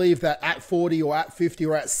to believe that at 40 or at 50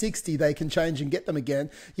 or at 60, they can change and get them again.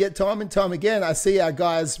 Yet time and time again, I see our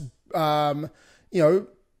guys,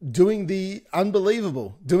 doing the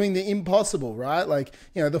unbelievable, doing the impossible, right? Like,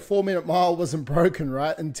 the 4-minute mile wasn't broken,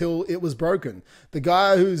 right? Until it was broken. The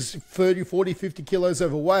guy who's 30, 40, 50 kilos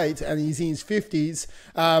overweight and he's in his 50s,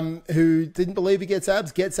 who didn't believe he gets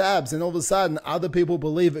abs. And all of a sudden other people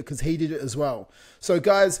believe it because he did it as well. So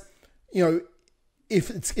guys,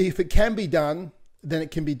 if it can be done, then it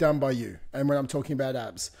can be done by you. And when I'm talking about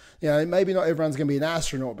abs, maybe not everyone's going to be an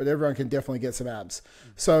astronaut, but everyone can definitely get some abs.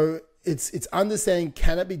 So it's understanding,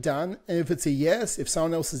 can it be done? And if it's a yes, if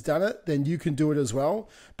someone else has done it, then you can do it as well.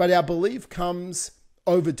 But our belief comes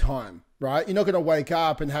over time, right? You're not going to wake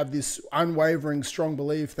up and have this unwavering, strong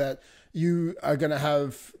belief that you are going to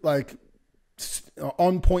have like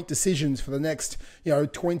on point decisions for the next,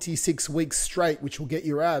 26 weeks straight, which will get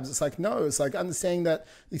your abs. It's like, no, it's like understanding that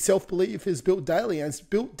the self-belief is built daily, and it's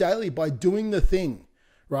built daily by doing the thing,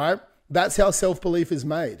 right? That's how self-belief is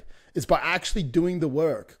made. It's by actually doing the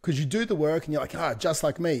work, because you do the work and you're like, just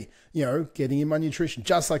like me, getting in my nutrition,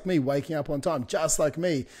 just like me, waking up on time, just like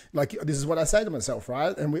me. Like, this is what I say to myself,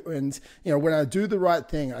 right? And when I do the right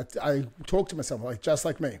thing, I talk to myself like, just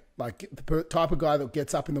like me, like the type of guy that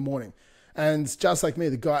gets up in the morning. And just like me,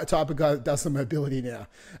 the type of guy that does the mobility now.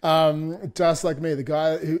 Just like me, the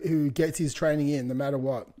guy who gets his training in no matter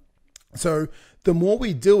what. So the more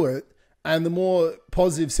we do it, and the more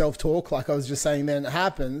positive self-talk, like I was just saying, then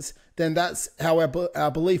happens, then that's how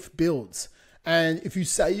our belief builds. And if you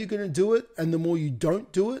say you're going to do it, and the more you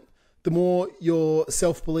don't do it, the more your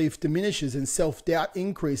self-belief diminishes and self-doubt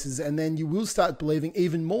increases. And then you will start believing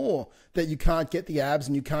even more that you can't get the abs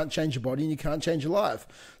and you can't change your body and you can't change your life.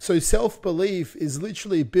 So self-belief is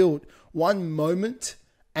literally built one moment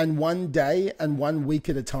and one day and 1 week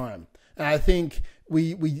at a time. And I think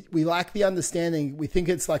we lack the understanding. We think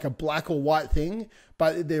it's like a black or white thing,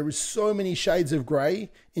 but there is so many shades of gray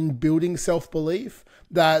in building self-belief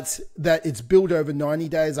that it's built over 90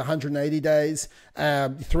 days, 180 days,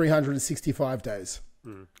 365 days.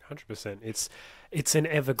 100%. It's an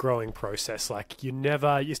ever-growing process. Like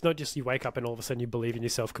it's not just you wake up and all of a sudden you believe in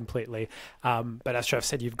yourself completely. But as Trav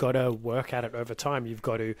said, you've got to work at it over time. You've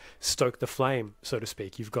got to stoke the flame, so to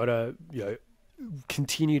speak. You've got to,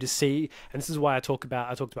 continue to see, and this is why I talked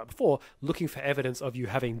about before, looking for evidence of you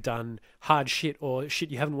having done hard shit or shit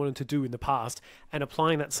you haven't wanted to do in the past and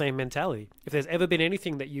applying that same mentality. If there's ever been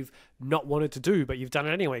anything that you've not wanted to do, but you've done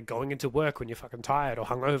it anyway, going into work when you're fucking tired or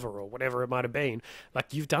hungover or whatever it might have been,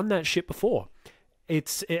 like you've done that shit before.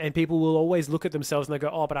 And people will always look at themselves and they go,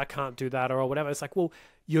 oh, but I can't do that or whatever. It's like, well,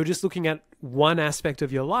 you're just looking at one aspect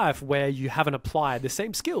of your life where you haven't applied the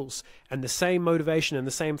same skills and the same motivation and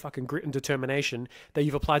the same fucking grit and determination that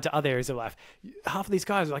you've applied to other areas of life. Half of these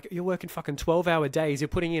guys are like, you're working fucking 12-hour days. You're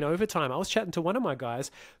putting in overtime. I was chatting to one of my guys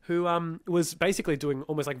who was basically doing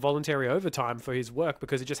almost like voluntary overtime for his work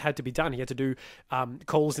because it just had to be done. He had to do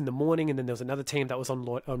calls in the morning, and then there was another team that was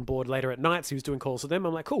on board later at night, so he was doing calls with them.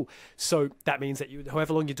 I'm like, cool. So that means that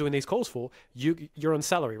however long you're doing these calls for, you're on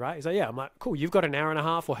salary, right? He's like, yeah. I'm like, cool. You've got an hour and a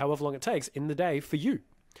half or however long it takes in the day for you.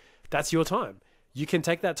 That's your time. You can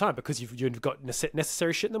take that time because you've got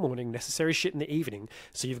necessary shit in the morning, necessary shit in the evening.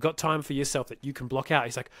 So you've got time for yourself that you can block out.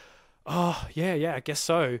 He's like, oh, yeah, I guess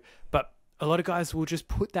so. But a lot of guys will just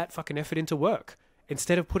put that fucking effort into work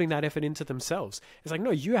instead of putting that effort into themselves. It's like,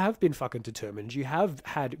 no, you have been fucking determined. You have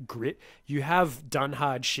had grit. You have done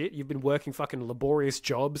hard shit. You've been working fucking laborious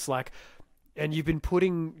jobs, and you've been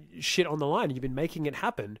putting shit on the line. You've been making it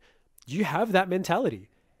happen. You have that mentality.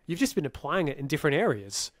 You've just been applying it in different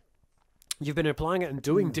areas. You've been applying it and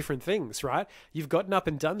doing different things, right? You've gotten up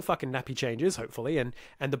and done fucking nappy changes, hopefully, and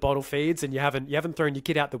the bottle feeds, and you haven't thrown your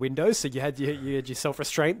kid out the window, so you had your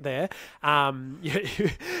self-restraint there.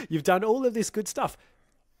 You've done all of this good stuff.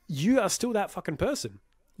 You are still that fucking person.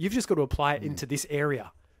 You've just got to apply it into this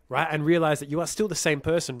area, right? And realize that you are still the same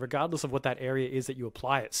person, regardless of what that area is that you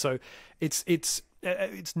apply it. So it's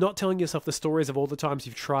not telling yourself the stories of all the times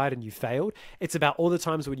you've tried and you failed. It's about all the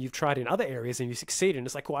times when you've tried in other areas and you succeed. And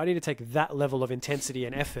it's like, well, I need to take that level of intensity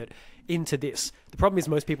and effort into this. The problem is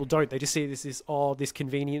most people don't. They just see this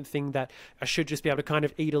convenient thing that I should just be able to kind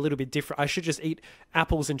of eat a little bit different. I should just eat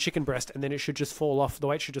apples and chicken breast and then it should just fall off. The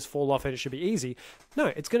weight should just fall off and it should be easy. No,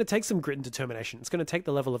 it's going to take some grit and determination. It's going to take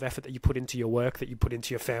the level of effort that you put into your work, that you put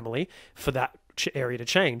into your family for that area to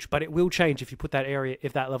change. But it will change if you put that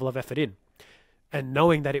level of effort in. And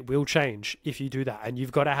knowing that it will change if you do that. And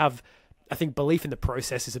you've got to have, I think, belief in the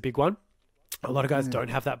process is a big one. A lot of guys don't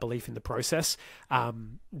have that belief in the process.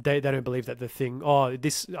 They don't believe that the thing,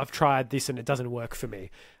 I've tried this and it doesn't work for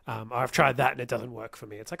me. I've tried that and it doesn't work for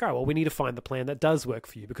me. It's like, all right, well, we need to find the plan that does work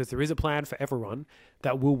for you, because there is a plan for everyone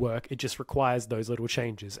that will work. It just requires those little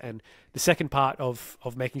changes. And the second part of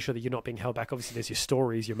making sure that you're not being held back, obviously there's your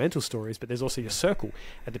stories, your mental stories, but there's also your circle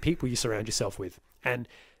and the people you surround yourself with. And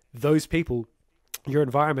those people, your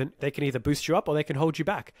environment, they can either boost you up or they can hold you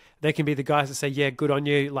back. They can be the guys that say, yeah, good on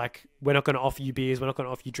you. Like, we're not going to offer you beers. We're not going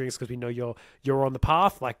to offer you drinks because we know you're on the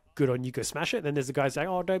path. Like, good on you, go smash it. And then there's the guys saying,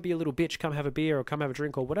 oh, don't be a little bitch. Come have a beer or come have a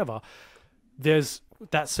drink or whatever. There's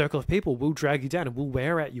that circle of people will drag you down and will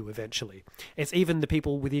wear at you eventually. It's even the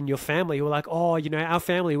people within your family who are like, oh, our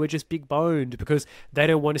family, we're just big boned, because they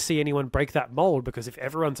don't want to see anyone break that mold, because if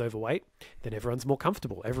everyone's overweight, then everyone's more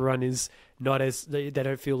comfortable. Everyone is not as, they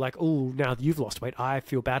don't feel like, oh, now you've lost weight, I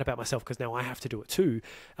feel bad about myself because now I have to do it too.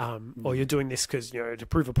 Or you're doing this because, to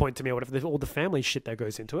prove a point to me or whatever. There's all the family shit that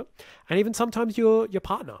goes into it. And even sometimes your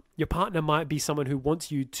partner might be someone who wants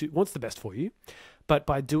the best for you. But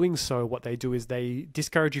by doing so, what they do is they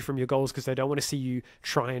discourage you from your goals because they don't want to see you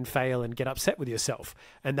try and fail and get upset with yourself.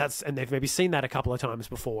 And they've maybe seen that a couple of times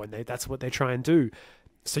before, and that's what they try and do.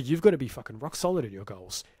 So you've got to be fucking rock solid in your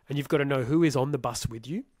goals, and you've got to know who is on the bus with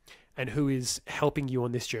you and who is helping you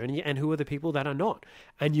on this journey and who are the people that are not.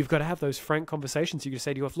 And you've got to have those frank conversations. You can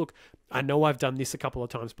say to yourself, look, I know I've done this a couple of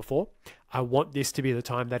times before. I want this to be the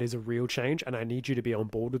time that is a real change, and I need you to be on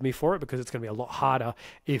board with me for it, because it's going to be a lot harder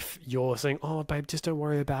if you're saying, oh, babe, just don't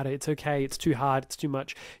worry about it. It's okay. It's too hard. It's too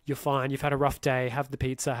much. You're fine. You've had a rough day. Have the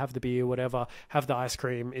pizza, have the beer, whatever, have the ice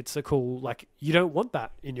cream. It's a cool, you don't want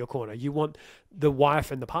that in your corner. You want the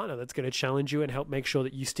wife and the partner that's going to challenge you and help make sure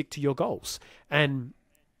that you stick to your goals. And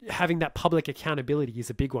having that public accountability is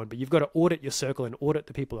a big one, but you've got to audit your circle and audit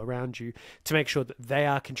the people around you to make sure that they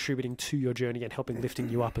are contributing to your journey and helping lifting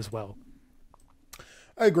you up as well.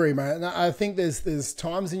 I agree, mate. And I think there's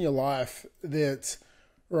times in your life that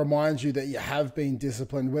reminds you that you have been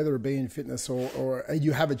disciplined, whether it be in fitness or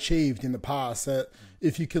you have achieved in the past, that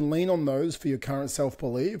if you can lean on those for your current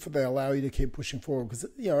self-belief, they allow you to keep pushing forward. Because,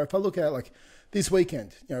 if I look at like this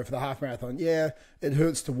weekend, for the half marathon, it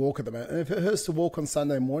hurts to walk at the moment. And if it hurts to walk on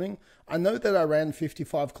Sunday morning, I know that I ran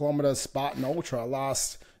 55 kilometer Spartan Ultra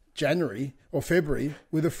last January or February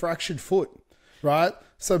with a fractured foot, right?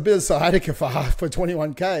 So a bit of sciatica for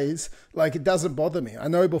 21 Ks, like it doesn't bother me. I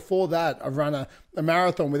know before that I've run a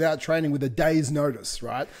marathon without training with a day's notice,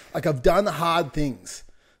 right? Like I've done hard things.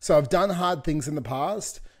 So I've done hard things in the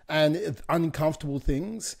past and uncomfortable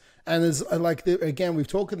things. And there's again, we've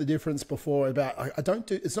talked of the difference before about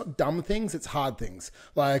it's not dumb things, it's hard things.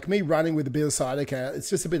 Like me running with a bit of sciatica,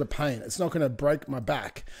 it's just a bit of pain. It's not going to break my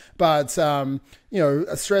back. But,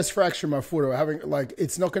 a stress fracture in my foot or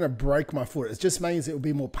it's not going to break my foot. It just means it will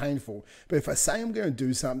be more painful. But if I say I'm going to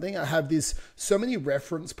do something, I have so many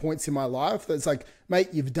reference points in my life that's like, mate,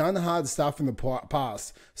 you've done hard stuff in the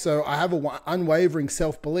past. So I have an unwavering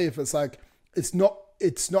self-belief. It's like, it's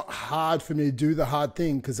not hard for me to do the hard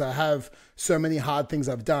thing because I have so many hard things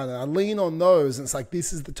I've done. And I lean on those and it's like,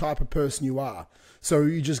 this is the type of person you are. So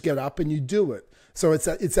you just get up and you do it. So it's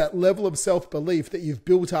that level of self-belief that you've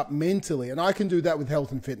built up mentally. And I can do that with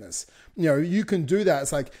health and fitness. You can do that.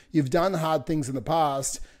 It's like you've done hard things in the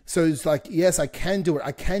past. So it's like, yes, I can do it.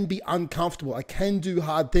 I can be uncomfortable. I can do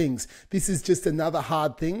hard things. This is just another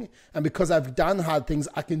hard thing. And because I've done hard things,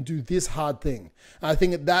 I can do this hard thing. And I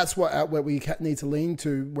think that's what we need to lean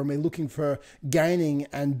to when we're looking for gaining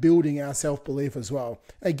and building our self-belief as well.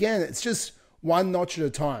 Again, it's just one notch at a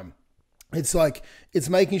time. It's like, it's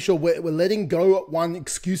making sure we're letting go at one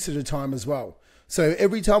excuse at a time as well. So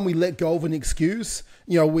every time we let go of an excuse,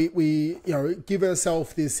 we give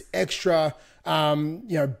ourselves this extra,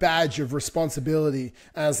 badge of responsibility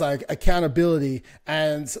as like accountability,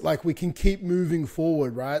 and like we can keep moving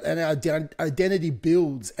forward, right? And our identity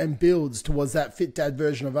builds and builds towards that fit dad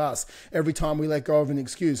version of us. Every time we let go of an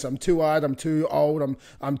excuse, I'm too old, I'm too old,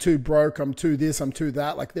 I'm too broke, I'm too this, I'm too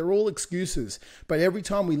that. Like they're all excuses. But every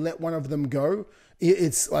time we let one of them go,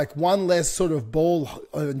 it's like one less sort of ball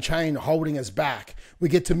and chain holding us back. We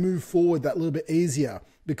get to move forward that little bit easier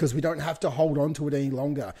because we don't have to hold on to it any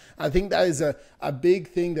longer. I think that is a big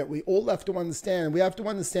thing that we all have to understand. We have to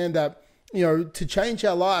understand that, to change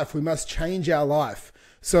our life, we must change our life.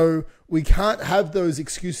 So we can't have those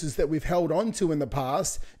excuses that we've held on to in the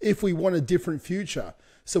past if we want a different future.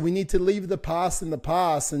 So we need to leave the past in the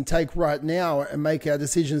past and take right now and make our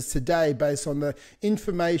decisions today based on the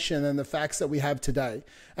information and the facts that we have today.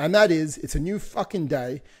 And that is, it's a new fucking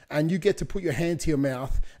day and you get to put your hand to your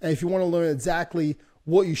mouth. And if you want to learn exactly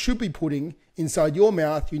what you should be putting inside your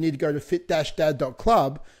mouth, you need to go to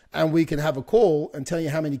fit-dad.club and we can have a call and tell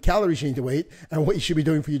you how many calories you need to eat and what you should be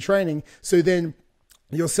doing for your training. So then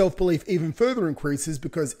your self-belief even further increases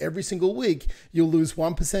because every single week you'll lose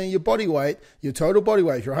 1% of your body weight, your total body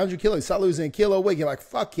weight. If you're 100 kilos, start losing a kilo a week. You're like,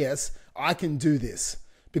 fuck yes, I can do this.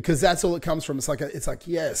 Because that's all it comes from. It's like,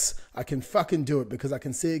 yes, I can fucking do it because I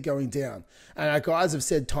can see it going down. And our guys have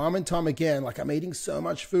said time and time again, like I'm eating so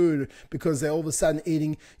much food because they're all of a sudden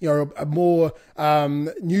eating, a more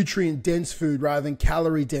nutrient dense food rather than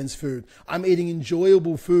calorie dense food. I'm eating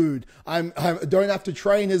enjoyable food. I don't have to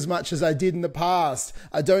train as much as I did in the past.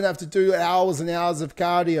 I don't have to do hours and hours of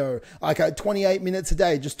cardio. Like 28 minutes a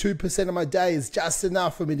day, just 2% of my day is just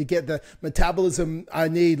enough for me to get the metabolism I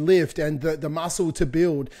need lift and the muscle to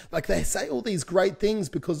build. Like they say all these great things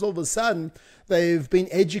because all of a sudden they've been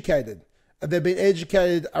educated. They've been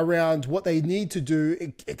educated around what they need to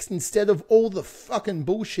do instead of all the fucking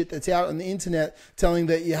bullshit that's out on the internet telling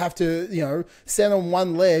that you have to, stand on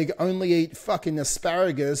one leg, only eat fucking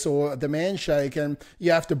asparagus or the man shake, and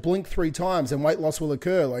you have to blink 3 times and weight loss will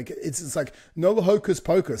occur. Like it's like no hocus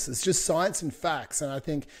pocus. It's just science and facts. And I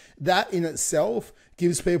think that in itself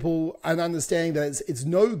gives people an understanding that it's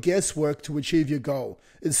no guesswork to achieve your goal.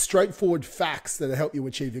 It's straightforward facts that help you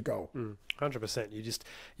achieve your goal. 100%.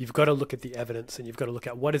 You've got to look at the evidence and you've got to look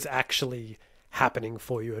at what is actually happening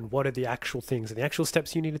for you and what are the actual things and the actual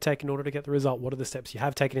steps you need to take in order to get the result. What are the steps you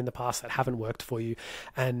have taken in the past that haven't worked for you?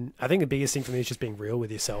 And I think the biggest thing for me is just being real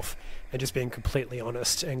with yourself and just being completely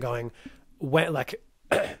honest and going,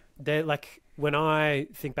 they're like, when I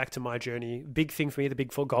think back to my journey, big thing for me, the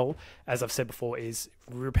big goal, as I've said before, is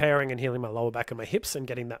repairing and healing my lower back and my hips and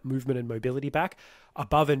getting that movement and mobility back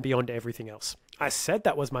above and beyond everything else. I said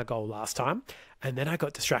that was my goal last time, and then I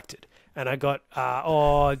got distracted. And I got,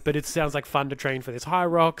 but it sounds like fun to train for this high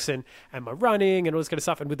rocks and my running and all this kind of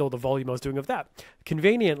stuff. And with all the volume I was doing of that,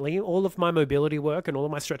 conveniently, all of my mobility work and all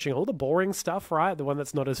of my stretching, all the boring stuff, right? The one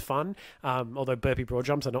that's not as fun, although burpee broad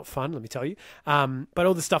jumps are not fun, let me tell you. But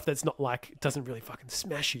all the stuff that's not like, doesn't really fucking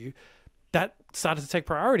smash you, that started to take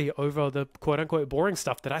priority over the quote unquote boring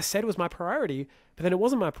stuff that I said was my priority, but then it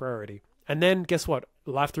wasn't my priority. And then guess what?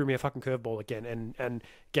 Life threw me a fucking curveball again, and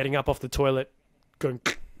getting up off the toilet, going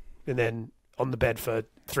and then on the bed for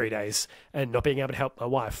 3 days and not being able to help my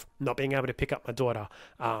wife, not being able to pick up my daughter,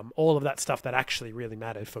 all of that stuff that actually really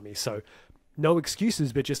mattered for me. So no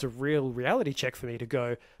excuses, but just a real reality check for me to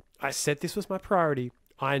go, I said this was my priority.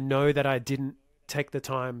 I know that I didn't take the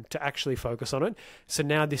time to actually focus on it. So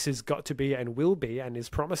now this has got to be and will be and is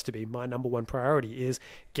promised to be my number one priority, is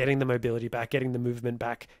getting the mobility back, getting the movement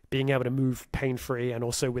back, being able to move pain-free and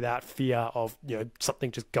also without fear of,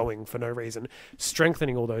 something just going for no reason,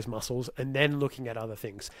 strengthening all those muscles and then looking at other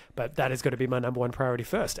things. But that has got to be my number one priority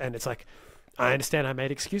first. And it's like, I understand I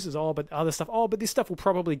made excuses. But other stuff. But this stuff will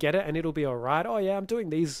probably get it and it'll be all right. Oh yeah, I'm doing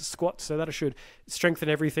these squats so that I should strengthen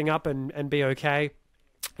everything up and be okay.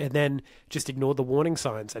 And then just ignore the warning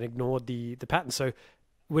signs and ignore the pattern. So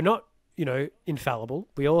we're not, infallible.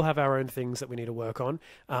 We all have our own things that we need to work on.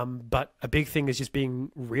 But a big thing is just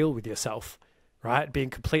being real with yourself, right?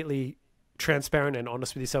 Being completely transparent and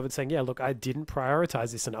honest with yourself and saying, yeah, look, I didn't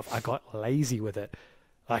prioritize this enough. I got lazy with it.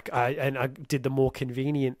 I did the more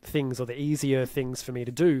convenient things or the easier things for me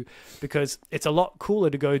to do, because it's a lot cooler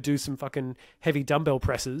to go do some fucking heavy dumbbell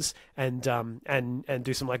presses and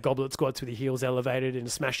do some like goblet squats with your heels elevated and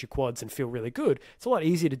smash your quads and feel really good. It's a lot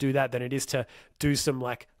easier to do that than it is to do some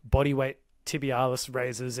like body weight tibialis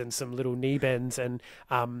raises and some little knee bends and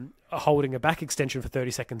holding a back extension for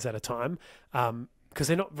 30 seconds at a time. Because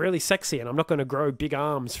they're not really sexy and I'm not going to grow big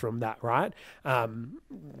arms from that, right?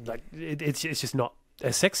 It's just not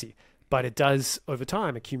as sexy, but it does over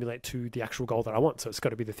time accumulate to the actual goal that I want. So it's got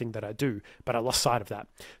to be the thing that I do, but I lost sight of that.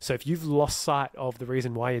 So if you've lost sight of the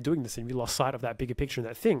reason why you're doing this and you lost sight of that bigger picture and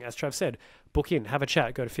that thing, as Trav said, book in, have a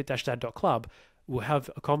chat, go to fit-dad.club. We'll have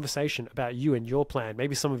a conversation about you and your plan,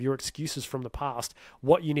 maybe some of your excuses from the past,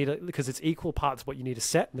 what you need to, because it's equal parts what you need to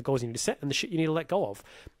set and the goals you need to set and the shit you need to let go of.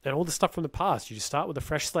 And all the stuff from the past, you just start with a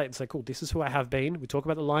fresh slate and say, cool, this is who I have been. We talk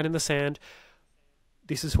about the line in the sand.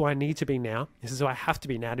 This is who I need to be now. This is who I have to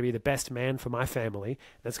be now to be the best man for my family.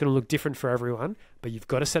 That's going to look different for everyone, but you've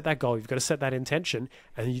got to set that goal. You've got to set that intention,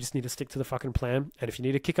 and you just need to stick to the fucking plan. And if you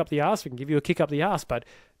need a kick up the ass, we can give you a kick up the ass, but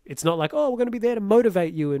it's not like, we're going to be there to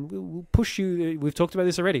motivate you and we'll push you. We've talked about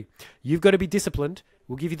this already. You've got to be disciplined.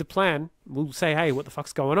 We'll give you the plan. We'll say, hey, what the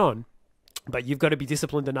fuck's going on? But you've got to be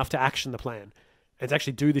disciplined enough to action the plan and to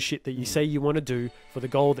actually do the shit that you say you want to do for the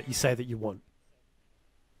goal that you say that you want.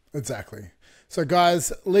 Exactly. So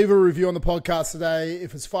guys, leave a review on the podcast today.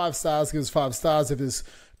 If it's 5 stars, give us 5 stars. If there's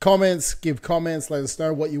comments, give comments. Let us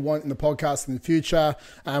know what you want in the podcast in the future.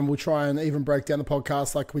 We'll try and even break down the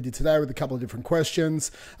podcast like we did today with a couple of different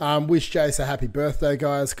questions. Wish Jace a happy birthday,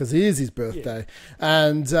 guys, because it is his birthday. Yeah.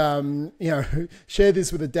 And, share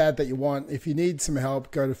this with a dad that you want. If you need some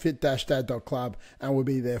help, go to fit-dad.club and we'll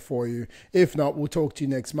be there for you. If not, we'll talk to you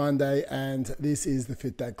next Monday. And this is the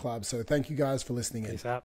Fit Dad Club. So thank you guys for listening in. Peace out.